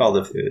leave. Take all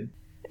the food.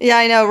 Yeah,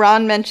 I know.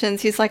 Ron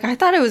mentions, he's like, I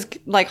thought it was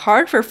like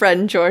hard for Fred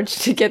and George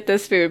to get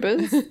this food,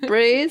 but it's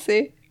pretty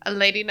easy. A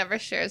lady never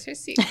shares her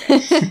secret.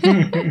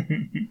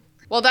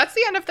 Well, that's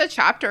the end of the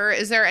chapter.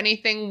 Is there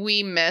anything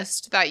we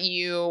missed that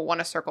you want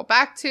to circle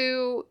back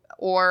to?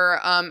 Or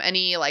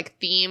any like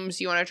themes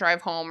you want to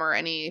drive home, or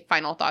any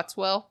final thoughts,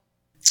 Will?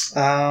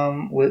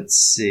 Let's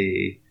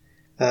see.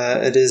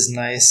 It is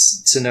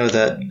nice to know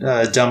that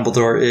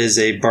Dumbledore is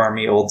a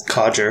barmy old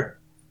codger,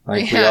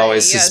 like we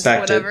always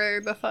suspected.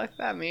 Whatever the fuck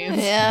that means.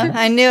 Yeah,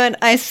 I knew it.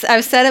 I've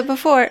said it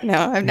before.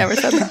 No, I've never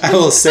said that. I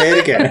will say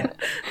it again.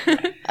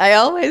 I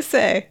always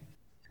say.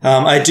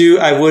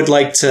 I would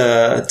like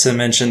to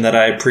mention that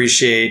I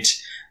appreciate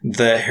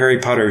the Harry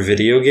Potter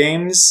video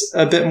games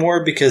a bit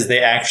more, because they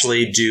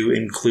actually do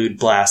include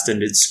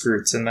blast-ended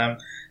scroots in them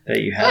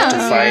that you have to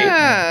fight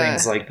and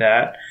things like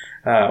that.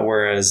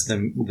 Whereas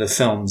the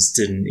films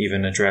didn't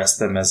even address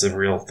them as a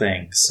real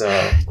thing. So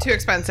Too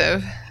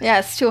expensive. Yeah,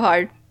 it's too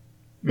hard.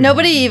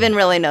 Nobody even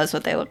really knows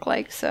what they look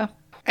like, so.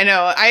 I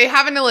know. I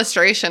have an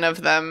illustration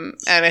of them,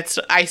 and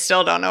I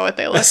still don't know what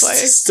they look like.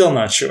 Still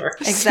not sure.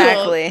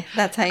 Exactly.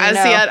 That's how you As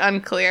know. yet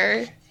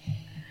unclear.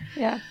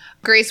 Yeah.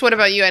 Grace, what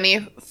about you? Any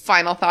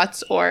final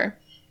thoughts or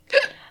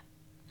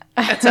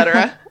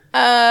etc.?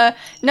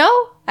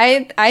 No,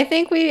 I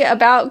think we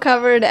about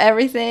covered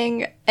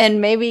everything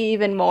and maybe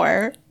even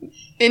more.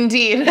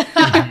 Indeed.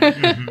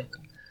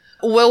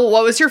 Will,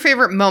 what was your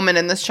favorite moment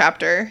in this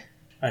chapter?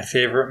 My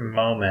favorite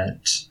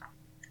moment.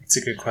 It's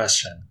a good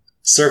question.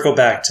 Circle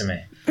back to me.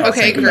 I'll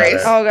Okay, think about Grace.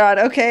 it. Oh god,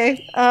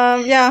 okay.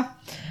 Yeah.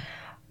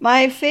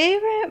 My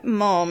favorite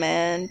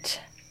moment.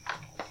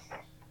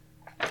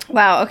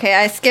 Wow, okay,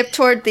 I skipped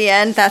toward the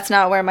end. That's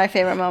not where my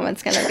favorite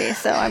moment's gonna be,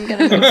 so I'm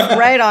gonna move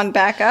right on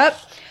back up.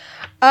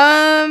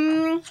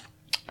 I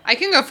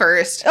can go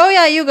first. Oh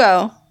yeah, you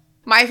go.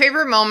 My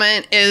favorite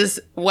moment is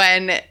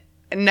when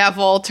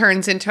Neville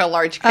turns into a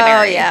large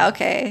canary. Oh yeah,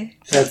 okay.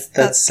 That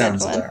That's a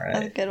sounds good one. about That's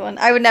a right. good one.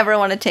 I would never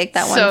want to take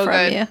that So one from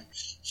good. you.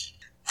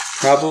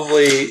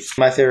 Probably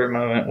my favorite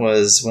moment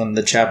was when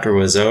the chapter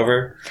was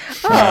over.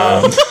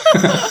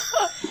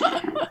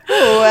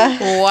 Ooh,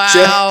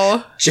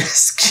 Wow.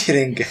 Just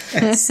kidding,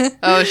 guys.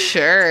 Oh,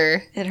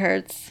 sure. it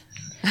hurts.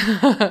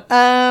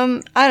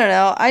 I don't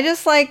know. I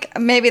just like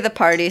maybe the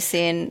party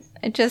scene.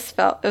 It just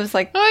felt it was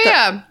like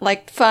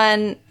like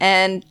fun,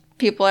 and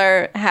people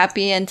are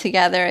happy and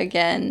together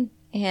again.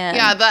 And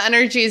Yeah, the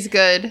energy is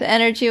good. the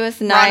energy was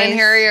nice. Ron and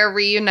Harry are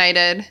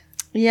reunited.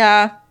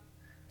 Yeah.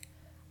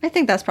 I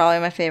think that's probably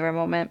my favorite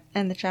moment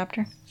in the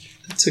chapter.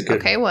 It's a good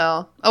Okay,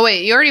 Will. Oh,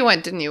 wait, you already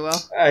went, didn't you, Will?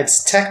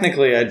 It's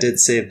technically I did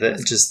say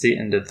that just the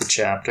end of the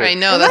chapter. I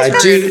know, Well,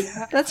 that's I rude. do.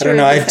 That's I don't rude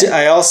know. to say.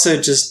 I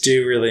also just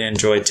do really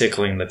enjoy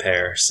tickling the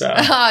pear. So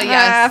Oh,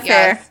 yes, fair.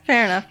 yes.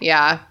 Fair enough.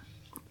 Yeah.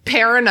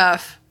 Fair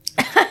enough.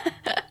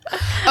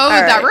 Oh,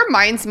 right. that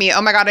reminds me.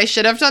 Oh my god, I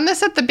should have done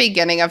this at the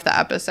beginning of the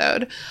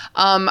episode.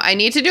 I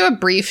need to do a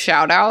brief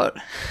shout out.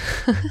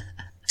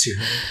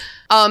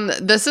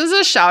 This is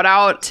a shout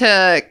out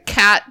to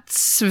Kat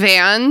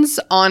Svans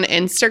on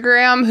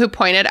Instagram, who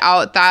pointed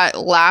out that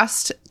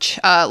last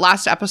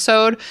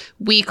episode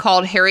we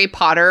called Harry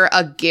Potter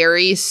a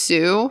Gary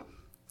Sue,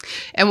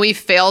 and we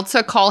failed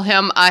to call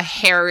him a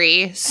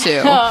Harry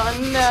Sue. Oh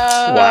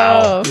no.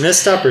 wow,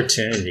 missed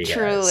opportunity. Guys.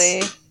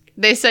 Truly.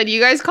 They said you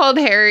guys called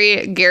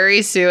Harry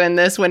Gary Sue in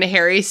this when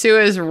Harry Sue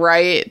is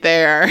right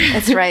there.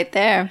 It's right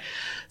there.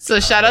 So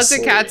shout out to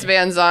Honestly. Cats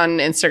Vans on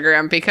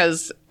Instagram,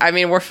 because I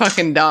mean we're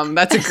fucking dumb.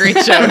 That's a great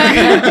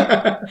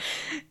joke.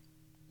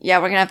 Yeah,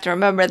 we're gonna have to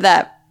remember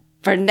that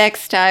for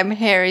next time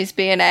Harry's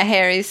being a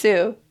Harry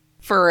Sue.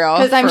 For real.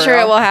 Because I'm for sure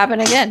real. it will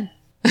happen again.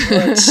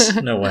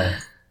 What? No way.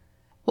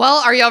 Well,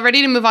 are y'all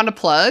ready to move on to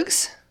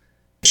plugs?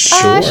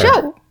 Sure.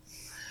 Show.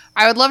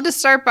 I would love to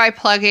start by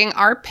plugging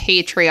our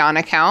Patreon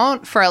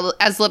account. For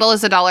as little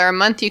as $1 a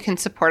month, you can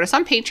support us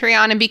on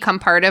Patreon and become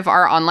part of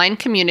our online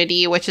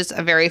community, which is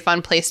a very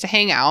fun place to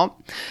hang out.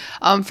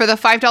 For the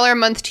 $5 a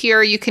month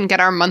tier, you can get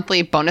our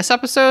monthly bonus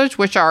episodes,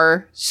 which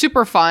are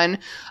super fun.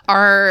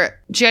 Our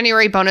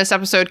January bonus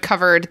episode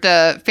covered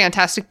the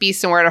Fantastic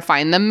Beasts and Where to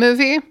Find Them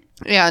movie.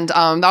 And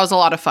that was a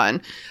lot of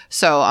fun.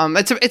 So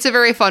it's a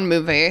very fun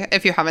movie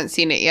if you haven't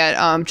seen it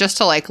yet. Just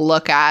to like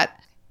look at.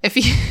 If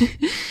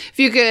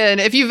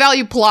you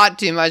value plot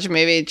too much,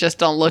 maybe just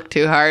don't look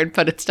too hard,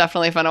 but it's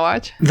definitely fun to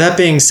watch. That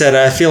being said,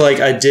 I feel like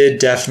I did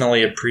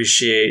definitely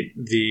appreciate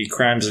the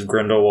Crimes of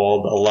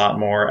Grindelwald a lot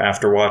more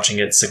after watching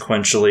it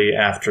sequentially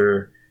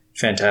after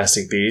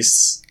Fantastic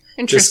Beasts.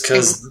 Just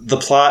because the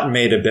plot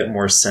made a bit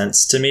more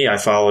sense to me. I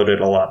followed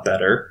it a lot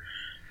better.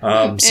 So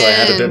I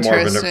had a bit more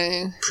of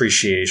an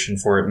appreciation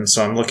for it. And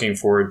so I'm looking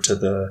forward to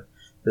the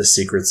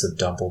Secrets of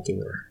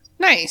Dumbledore.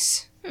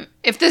 Nice.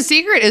 If the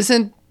secret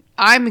isn't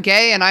I'm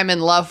gay and I'm in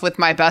love with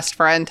my best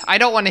friend, I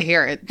don't want to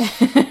hear it.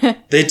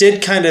 They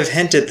did kind of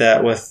hint at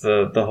that with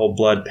the whole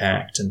blood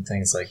pact and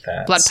things like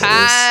that. Blood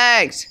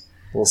pact!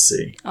 We'll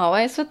see.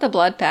 Always with the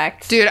blood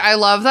pact. Dude, I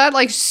love that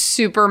like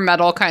super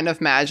metal kind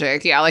of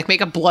magic. Yeah, like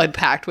make a blood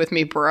pact with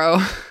me, bro.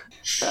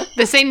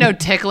 This ain't no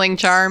tickling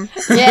charm.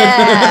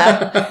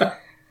 Yeah.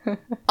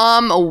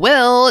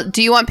 Will,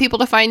 do you want people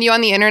to find you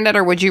on the internet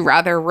or would you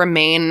rather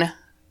remain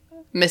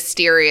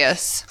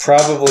mysterious?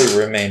 Probably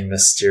remain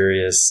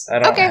mysterious. I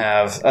don't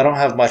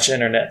have much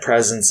internet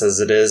presence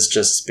as it is,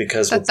 just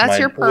because that's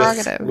your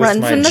prerogative.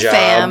 Runs in the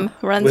fam.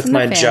 With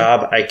my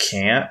job, I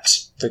can't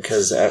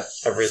because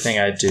everything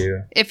I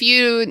do. If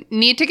you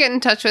need to get in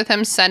touch with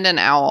him, send an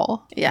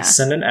owl. Yeah.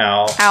 Send an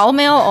owl. Owl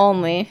mail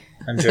only.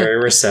 I'm very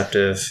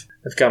receptive.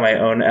 I've got my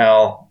own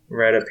L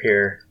right up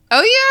here.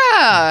 Oh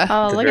yeah.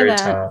 Oh, look at that.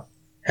 Top.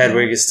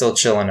 Hedwig is still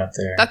chilling up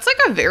there. That's like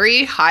a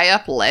very high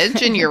up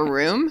ledge in your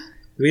room.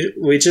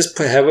 We just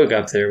put Hedwig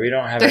up there. We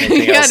don't have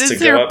anything else to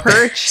go up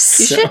there. You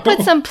should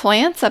put some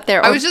plants up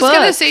there. I was just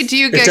going to say, do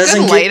you get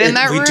good light in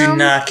that room? We do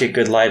not get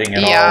good lighting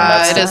at all.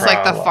 Yeah, it is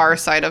like the far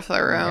side of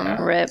the room.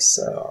 Yeah, Rip.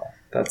 So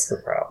that's the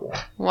problem.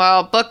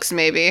 Well, books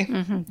maybe.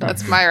 Mm-hmm.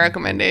 That's my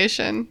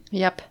recommendation.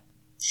 Yep.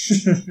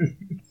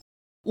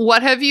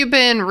 What have you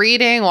been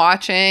reading,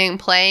 watching,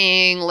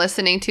 playing,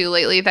 listening to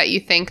lately that you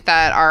think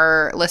that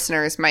our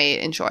listeners might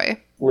enjoy?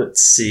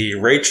 Let's see.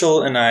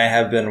 Rachel and I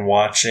have been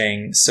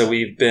watching. So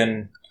we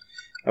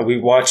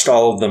watched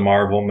all of the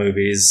Marvel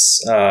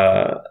movies,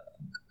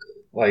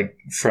 like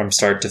from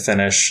start to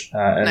finish,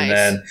 and nice.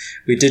 then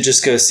we did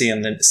just go see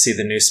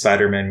the new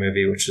Spider-Man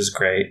movie, which was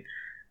great.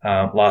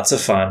 Lots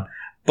of fun.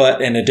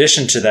 But in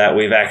addition to that,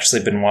 we've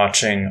actually been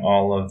watching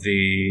all of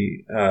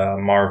the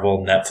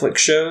Marvel Netflix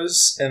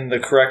shows in the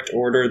correct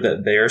order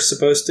that they are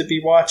supposed to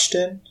be watched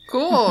in.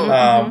 Cool.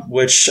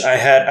 Which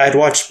I'd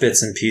watched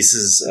bits and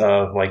pieces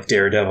of like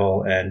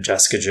Daredevil and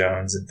Jessica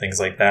Jones and things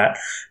like that,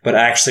 but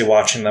actually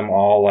watching them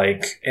all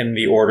like in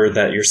the order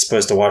that you're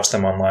supposed to watch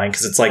them online,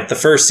 because it's like the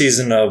first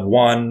season of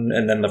one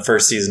and then the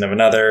first season of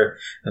another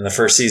and the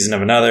first season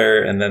of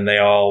another, and then they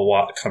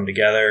all come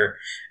together.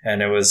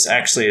 And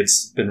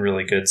it's been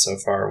really good so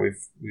far.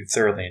 We've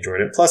thoroughly enjoyed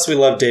it. Plus, we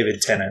love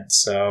David Tennant,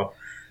 so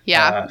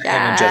yeah, him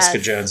and Jessica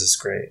Jones is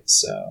great.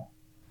 So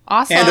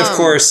awesome. And of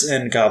course,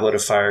 in Goblet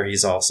of Fire,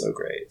 he's also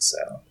great. So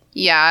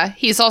yeah,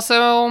 he's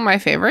also my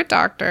favorite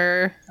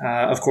Doctor.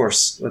 Of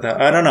course,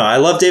 I don't know. I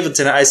love David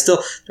Tennant.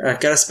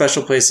 I've got a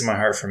special place in my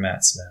heart for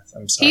Matt Smith.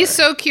 I'm sorry. He's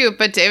so cute,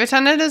 but David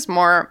Tennant is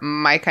more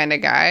my kind of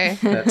guy.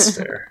 That's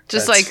fair.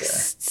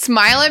 Just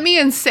smile at me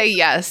and say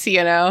yes.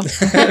 You know.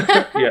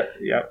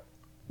 Yeah.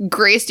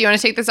 Grace, do you want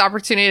to take this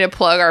opportunity to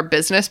plug our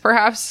business,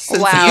 perhaps, since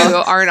you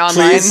aren't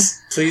online?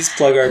 Please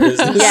plug our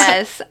business.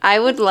 Yes, I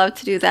would love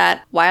to do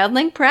that.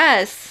 Wildling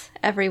Press,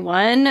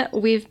 everyone.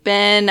 We've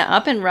been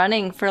up and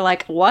running for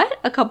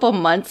a couple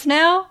months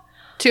now?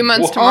 2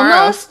 months tomorrow.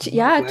 Almost,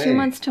 yeah, 2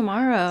 months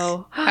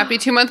tomorrow. Happy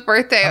 2-month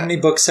birthday. How many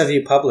books have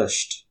you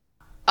published?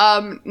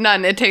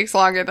 None. It takes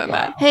longer than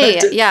that.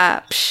 Hey,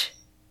 yeah. Psh.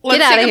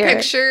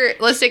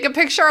 Let's take a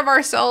picture of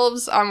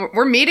ourselves.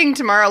 We're meeting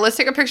tomorrow. Let's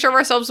take a picture of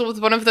ourselves with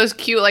one of those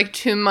cute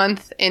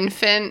 2-month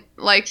infant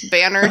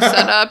banner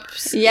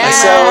setups. Yeah.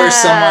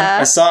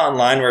 I saw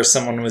online where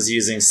someone was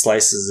using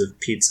slices of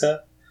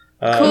pizza.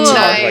 Cool.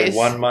 Nice.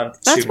 1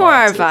 month. That's more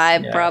our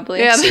vibe, probably.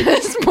 Yeah,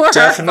 that's more our vibe.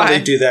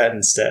 Definitely do that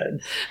instead.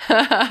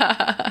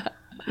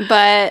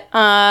 But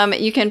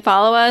you can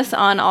follow us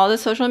on all the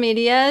social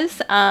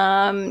medias,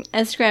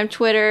 Instagram,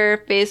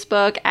 Twitter,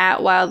 Facebook at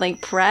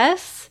Wildling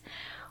Press.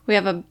 We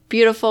have a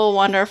beautiful,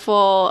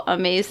 wonderful,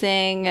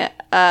 amazing,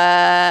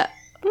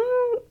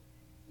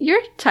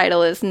 your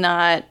title is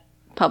not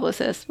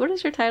publicist. What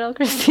is your title,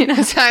 Christina?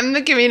 I'm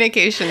the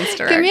communications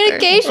director.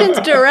 Communications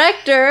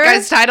director.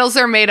 Guys, titles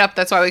are made up.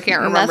 That's why we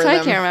can't remember That's why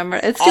them. I can't remember.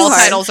 It's too All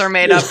hard. titles are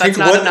made up. That's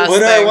not what, an us what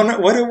do thing.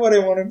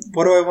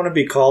 what do I want to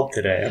be called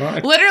today? I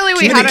don't. Literally,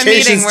 we had a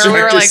meeting where we were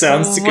director like,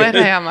 sounds what good.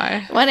 am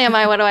I? What am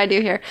I? What do I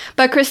do here?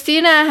 But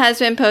Christina has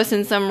been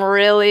posting some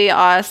really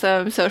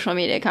awesome social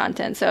media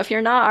content. So if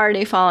you're not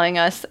already following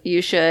us,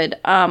 you should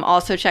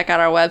also check out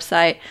our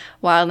website,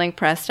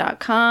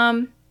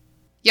 wildlinkpress.com.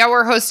 Yeah,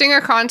 we're hosting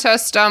a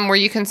contest where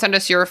you can send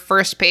us your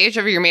first page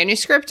of your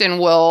manuscript,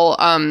 and we'll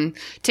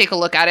take a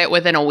look at it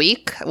within a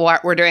week.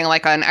 We're doing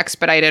like an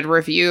expedited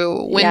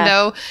review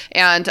window,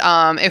 and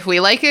if we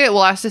like it,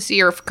 we'll ask to see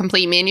your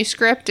complete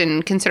manuscript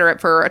and consider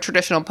it for a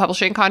traditional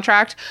publishing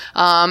contract.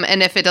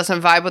 And if it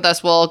doesn't vibe with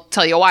us, we'll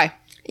tell you why.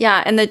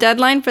 Yeah, and the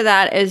deadline for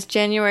that is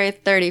January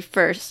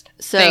 31st.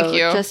 So Thank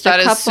you. Just That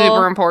is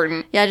super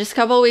important. Yeah, just a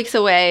couple weeks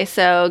away.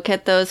 So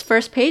get those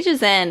first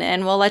pages in,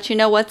 and we'll let you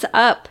know what's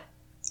up.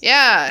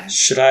 Yeah.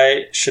 Should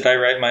I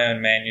write my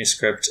own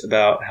manuscript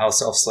about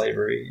house elf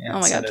slavery? And Oh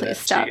my send God, it please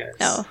to stop. you guys?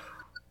 No.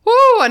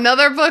 Woo,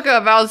 another book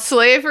about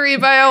slavery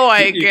by a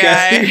white You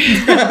guy.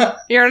 guys-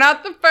 You're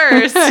not the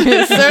first.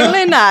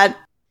 Certainly not.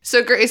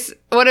 So, Grace,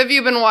 what have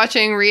you been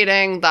watching,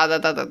 reading, lately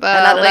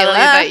la.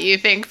 that you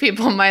think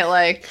people might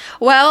like?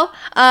 Well,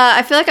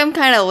 I feel like I'm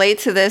kind of late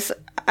to this.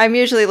 I'm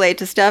usually late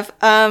to stuff.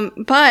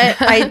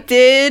 But I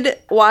did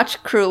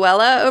watch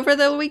Cruella over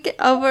the weekend.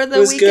 It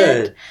was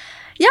good.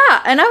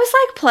 Yeah, and I was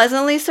like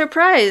pleasantly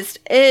surprised.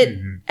 It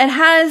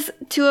has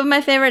two of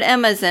my favorite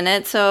Emmas in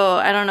it, so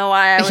I don't know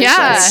why I was. Yeah.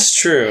 That's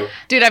true.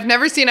 Dude, I've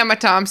never seen Emma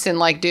Thompson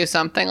like do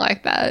something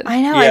like that.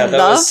 I know. Yeah, I that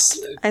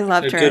was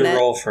loved a her good in it.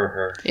 role for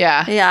her.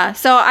 Yeah. Yeah,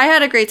 so I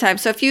had a great time.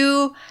 So if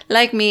you,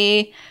 like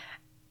me,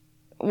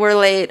 were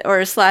late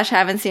or /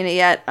 haven't seen it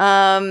yet,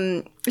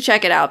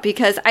 check it out,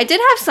 because I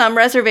did have some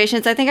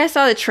reservations. I think I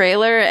saw the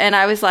trailer and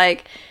I was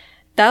like,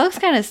 that looks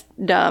kind of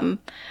dumb.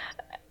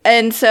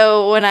 And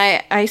so when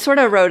I sort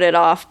of wrote it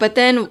off, but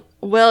then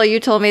Will, you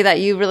told me that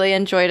you really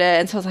enjoyed it,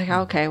 and so I was like,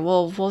 okay,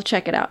 we'll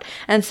check it out.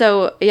 And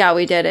so yeah,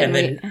 we did, And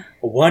then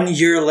 1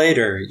 year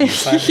later, you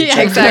finally yeah,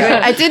 checked exactly. it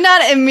out. I did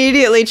not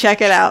immediately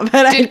check it out,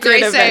 but I Did did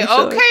Grace say,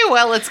 eventually. okay,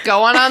 well, it's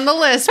going on the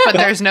list, but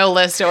there's no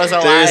list. It was a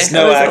lie. There's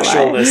no It was a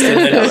actual lie. list.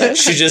 And then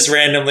she just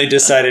randomly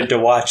decided to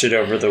watch it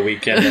over the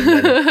weekend. And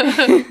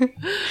then,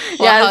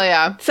 Well, hell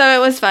yeah. So it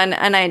was fun,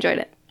 and I enjoyed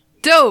it.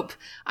 Dope.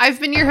 I've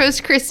been your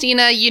host,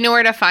 Christina. You know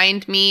where to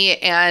find me,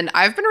 and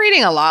I've been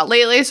reading a lot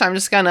lately, so I'm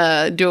just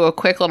gonna do a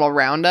quick little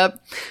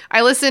roundup.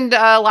 I listened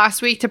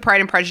last week to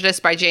Pride and Prejudice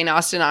by Jane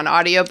Austen on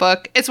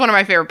audiobook. It's one of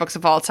my favorite books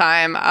of all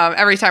time.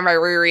 Every time I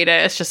reread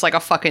it, it's just like a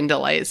fucking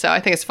delight, so I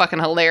think it's fucking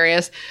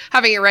hilarious.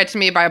 Having it read to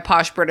me by a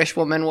posh British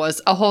woman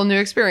was a whole new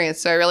experience,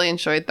 so I really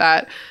enjoyed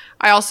that.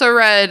 I also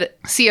read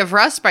Sea of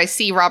Rust by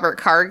C. Robert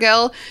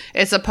Cargill.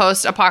 It's a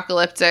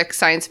post-apocalyptic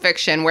science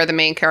fiction where the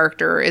main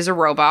character is a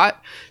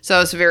robot.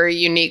 So it's a very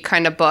unique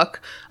kind of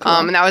book. Cool.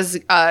 And that was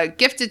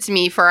gifted to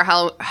me for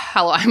our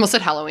I almost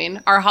said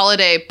Halloween, our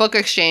holiday book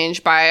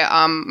exchange by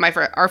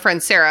our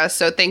friend Sarah.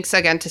 So thanks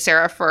again to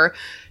Sarah for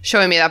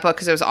showing me that book,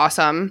 because it was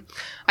awesome.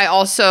 I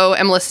also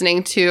am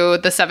listening to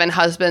The Seven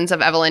Husbands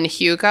of Evelyn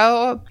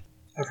Hugo.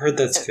 I've heard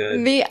that's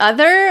good. The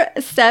other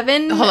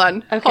 7... Hold on.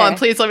 Okay. Hold on.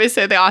 Please let me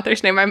say the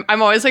author's name.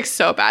 I'm always like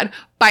so bad.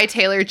 By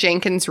Taylor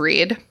Jenkins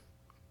Reid.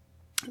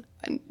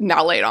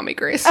 Now lay it on me,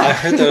 Grace. I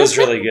heard that was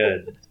really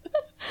good.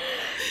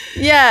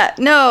 Yeah,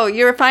 no,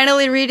 you're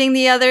finally reading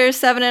the other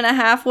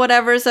 7.5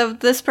 whatevers of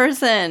this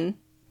person.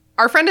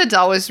 Our friend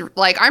Adele was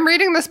like, I'm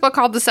reading this book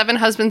called The Seven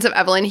Husbands of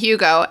Evelyn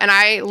Hugo. And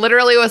I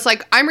literally was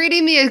like, I'm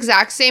reading the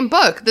exact same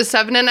book, The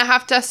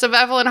 7.5 Deaths of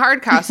Evelyn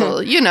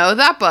Hardcastle. You know,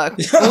 that book.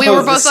 And we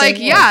were both like,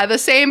 yeah, the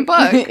same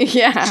book.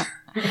 Yeah.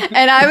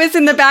 And I was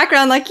in the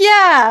background like,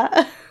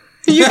 yeah,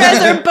 you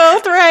guys are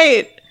both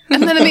right.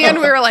 And then in the end,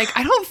 we were like,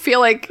 I don't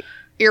feel like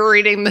you're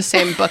reading the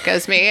same book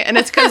as me. And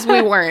it's because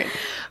we weren't.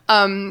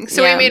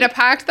 So Yeah. we made a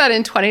pact that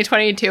in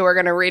 2022 we're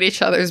gonna read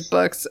each other's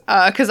books.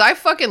 Because I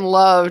fucking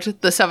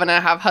loved The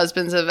 7.5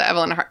 Husbands of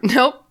Evelyn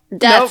Nope.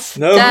 Deaths.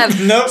 No,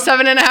 Deaths. no.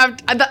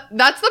 7.5.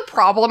 That's the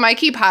problem I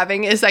keep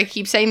having, is I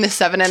keep saying The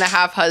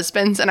 7.5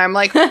 Husbands, and I'm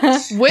like, which?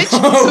 Who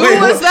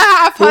was the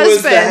half Who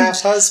was the husband?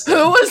 half-husband?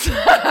 Who was the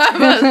half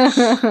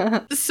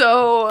husband?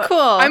 So Cool.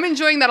 I'm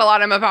enjoying that a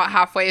lot. I'm about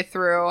halfway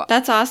through.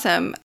 That's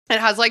awesome. It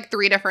has like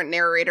 3 different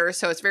narrators,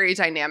 so it's very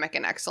dynamic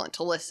and excellent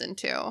to listen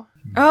to.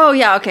 Oh,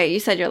 yeah, okay.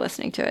 You said you're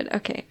listening to it.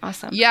 Okay,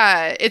 awesome.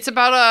 Yeah, it's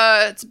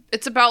about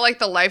it's about like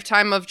the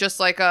lifetime of just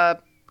like a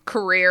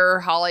career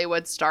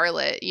Hollywood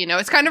starlet. You know,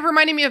 it's kind of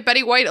reminding me of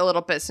Betty White a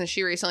little bit, since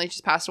she recently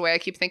just passed away. I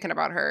keep thinking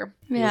about her.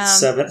 Yeah.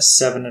 With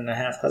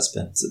 7.5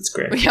 husbands. It's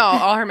great. Yeah,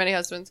 all her many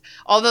husbands.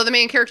 Although the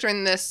main character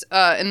in this,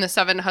 in The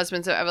Seven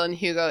Husbands of Evelyn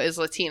Hugo, is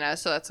Latina,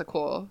 so that's a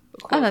cool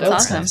Oh, that's note.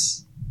 awesome.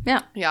 Nice.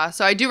 Yeah. Yeah,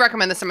 so I do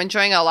recommend this. I'm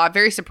enjoying it a lot.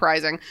 Very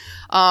surprising.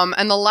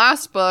 And the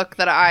last book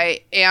that I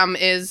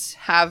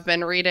have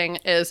been reading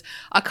is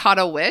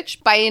Akata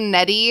Witch by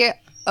Nnedi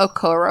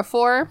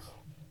Okorafor.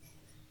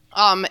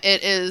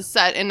 It is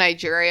set in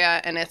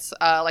Nigeria, and it's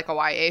like a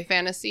YA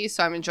fantasy,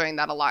 so I'm enjoying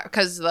that a lot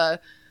because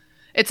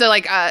it's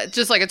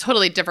just like a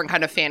totally different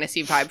kind of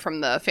fantasy vibe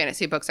from the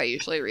fantasy books I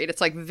usually read.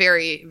 It's like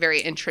very,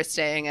 very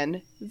interesting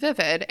and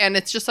vivid, and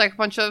it's just like a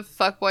bunch of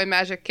fuckboy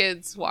magic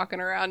kids walking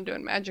around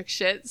doing magic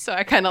shit. So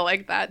I kind of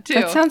like that too.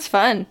 That sounds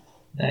fun.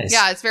 Nice.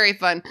 Yeah, it's very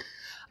fun.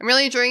 I'm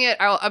really enjoying it.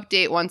 I'll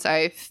update once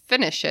I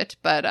finish it,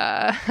 but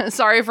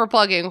sorry for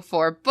plugging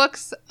for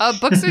books.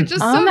 Books are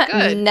just so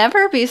good.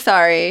 Never be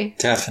sorry.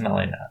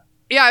 Definitely not.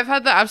 Yeah, I've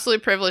had the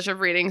absolute privilege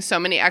of reading so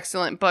many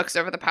excellent books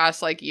over the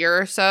past like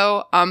year or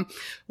so.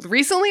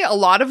 Recently, a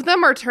lot of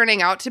them are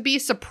turning out to be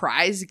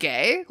surprise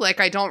gay. Like,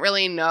 I don't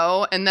really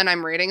know, and then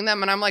I'm reading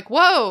them, and I'm like,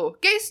 whoa,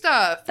 gay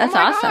stuff. That's oh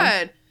my awesome.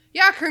 God.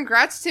 Yeah,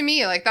 congrats to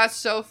me. Like, that's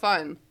so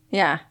fun.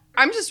 Yeah.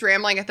 I'm just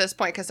rambling at this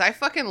point because I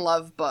fucking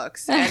love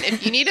books. And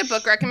if you need a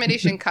book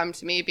recommendation, come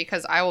to me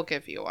because I will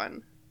give you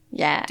one.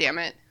 Yeah. Damn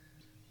it.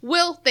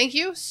 Will, thank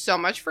you so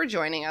much for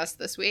joining us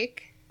this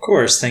week. Of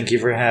course, thank you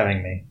for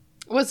having me.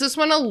 Was this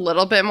one a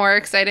little bit more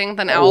exciting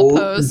than Owl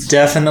Post?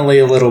 Definitely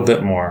a little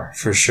bit more,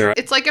 for sure.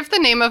 It's like if the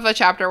name of a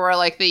chapter were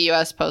like the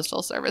U.S.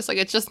 Postal Service. Like,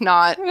 it's just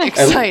not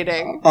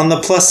exciting. On the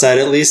plus side,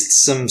 at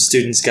least some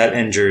students got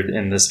injured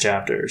in this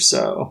chapter,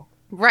 so...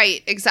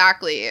 Right,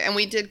 exactly. And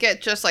we did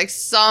get just like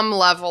some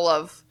level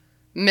of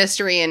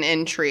mystery and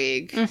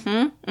intrigue.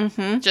 Mm-hmm.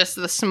 Mm-hmm. Just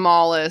the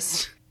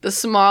smallest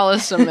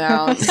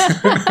amount.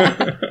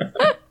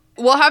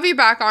 We'll have you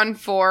back on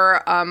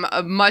for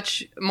a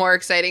much more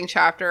exciting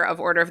chapter of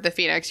Order of the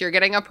Phoenix. You're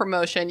getting a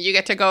promotion. You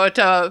get to go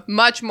to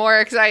much more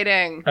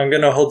exciting. I'm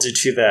going to hold you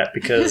to that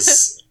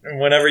because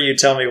whenever you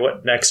tell me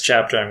what next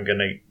chapter I'm going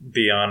to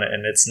be on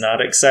and it's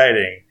not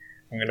exciting,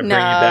 I'm going to bring you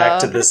back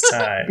to this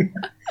time.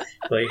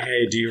 Like,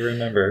 hey, do you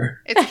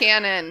remember? It's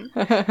canon.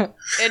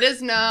 It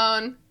is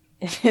known.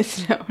 It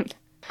is known.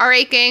 All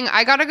right, gang,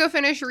 I gotta go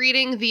finish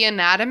reading The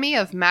Anatomy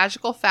of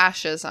Magical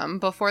Fascism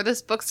before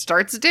this book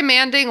starts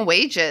demanding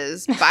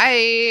wages.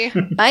 Bye.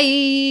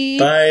 Bye.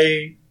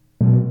 Bye.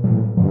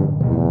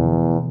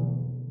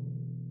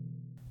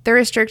 The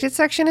Restricted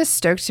Section is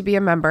stoked to be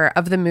a member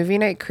of the Movie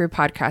Night Crew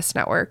podcast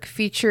network,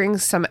 featuring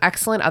some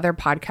excellent other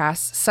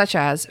podcasts, such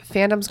as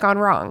Fandom's Gone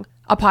Wrong,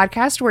 a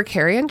podcast where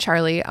Carrie and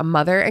Charlie, a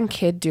mother and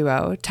kid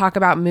duo, talk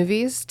about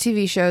movies,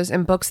 TV shows,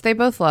 and books they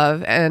both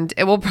love, and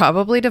it will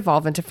probably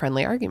devolve into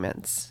friendly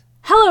arguments.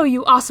 Hello,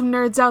 you awesome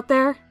nerds out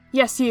there.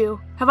 Yes, you.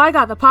 Have I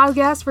got the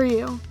podcast for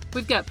you?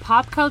 We've got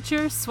pop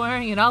culture,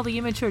 swearing, and all the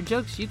immature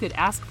jokes you could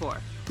ask for.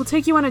 We'll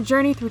take you on a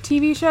journey through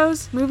TV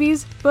shows,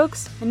 movies,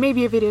 books, and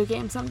maybe a video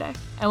game someday.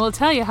 And we'll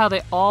tell you how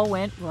they all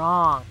went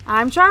wrong.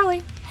 I'm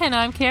Charlie. And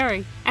I'm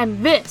Carrie.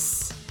 And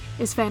this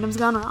is Fandom's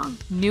Gone Wrong.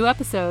 New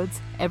episodes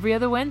every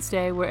other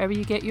Wednesday wherever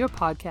you get your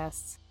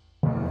podcasts.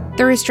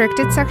 The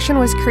Restricted Section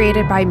was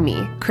created by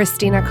me,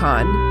 Christina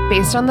Kahn,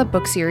 based on the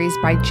book series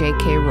by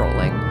J.K.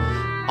 Rowling.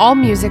 All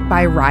music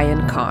by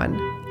Ryan Kahn.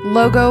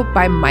 Logo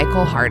by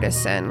Michael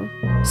Hardison.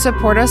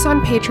 Support us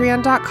on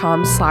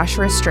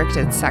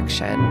patreon.com/restricted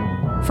section.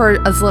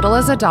 For as little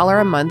as $1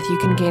 a month, you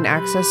can gain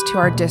access to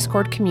our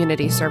Discord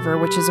community server,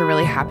 which is a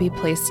really happy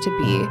place to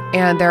be.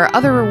 And there are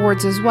other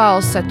rewards as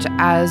well, such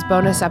as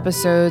bonus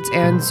episodes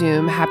and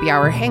Zoom happy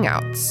hour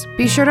hangouts.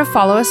 Be sure to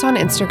follow us on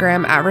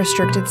Instagram at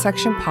Restricted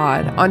Section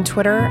Pod, on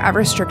Twitter at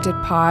Restricted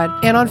Pod,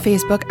 and on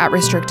Facebook at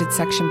Restricted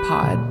Section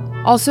Pod.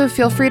 Also,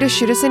 feel free to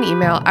shoot us an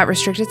email at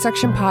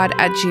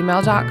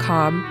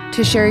restrictedsectionpod@gmail.com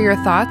to share your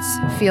thoughts,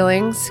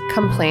 feelings,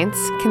 complaints,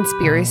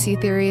 conspiracy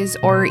theories,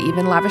 or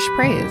even lavish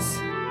praise.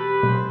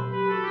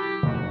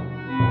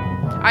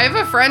 I have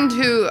a friend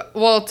who,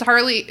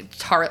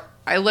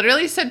 I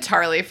literally said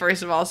Tarly,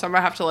 first of all, so I'm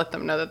going to have to let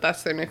them know that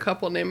that's their new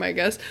couple name, I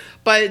guess.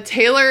 But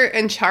Taylor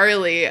and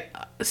Charlie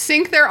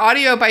sync their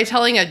audio by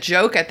telling a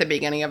joke at the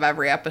beginning of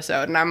every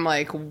episode. And I'm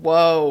like,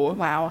 whoa.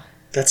 Wow.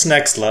 That's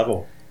next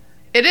level.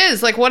 It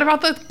is. Like, what about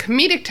the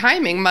comedic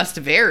timing must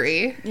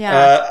vary?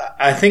 Yeah.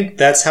 I think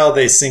that's how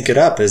they sync it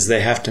up, is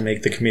they have to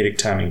make the comedic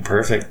timing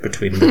perfect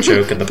between the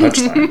joke and the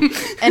punchline.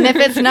 And if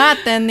it's not,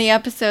 then the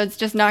episode's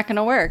just not going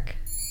to work.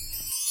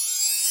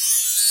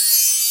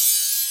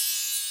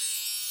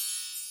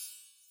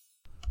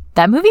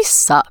 That movie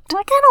sucked.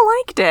 I kind of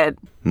liked it.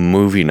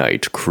 Movie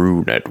Night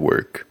Crew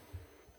Network.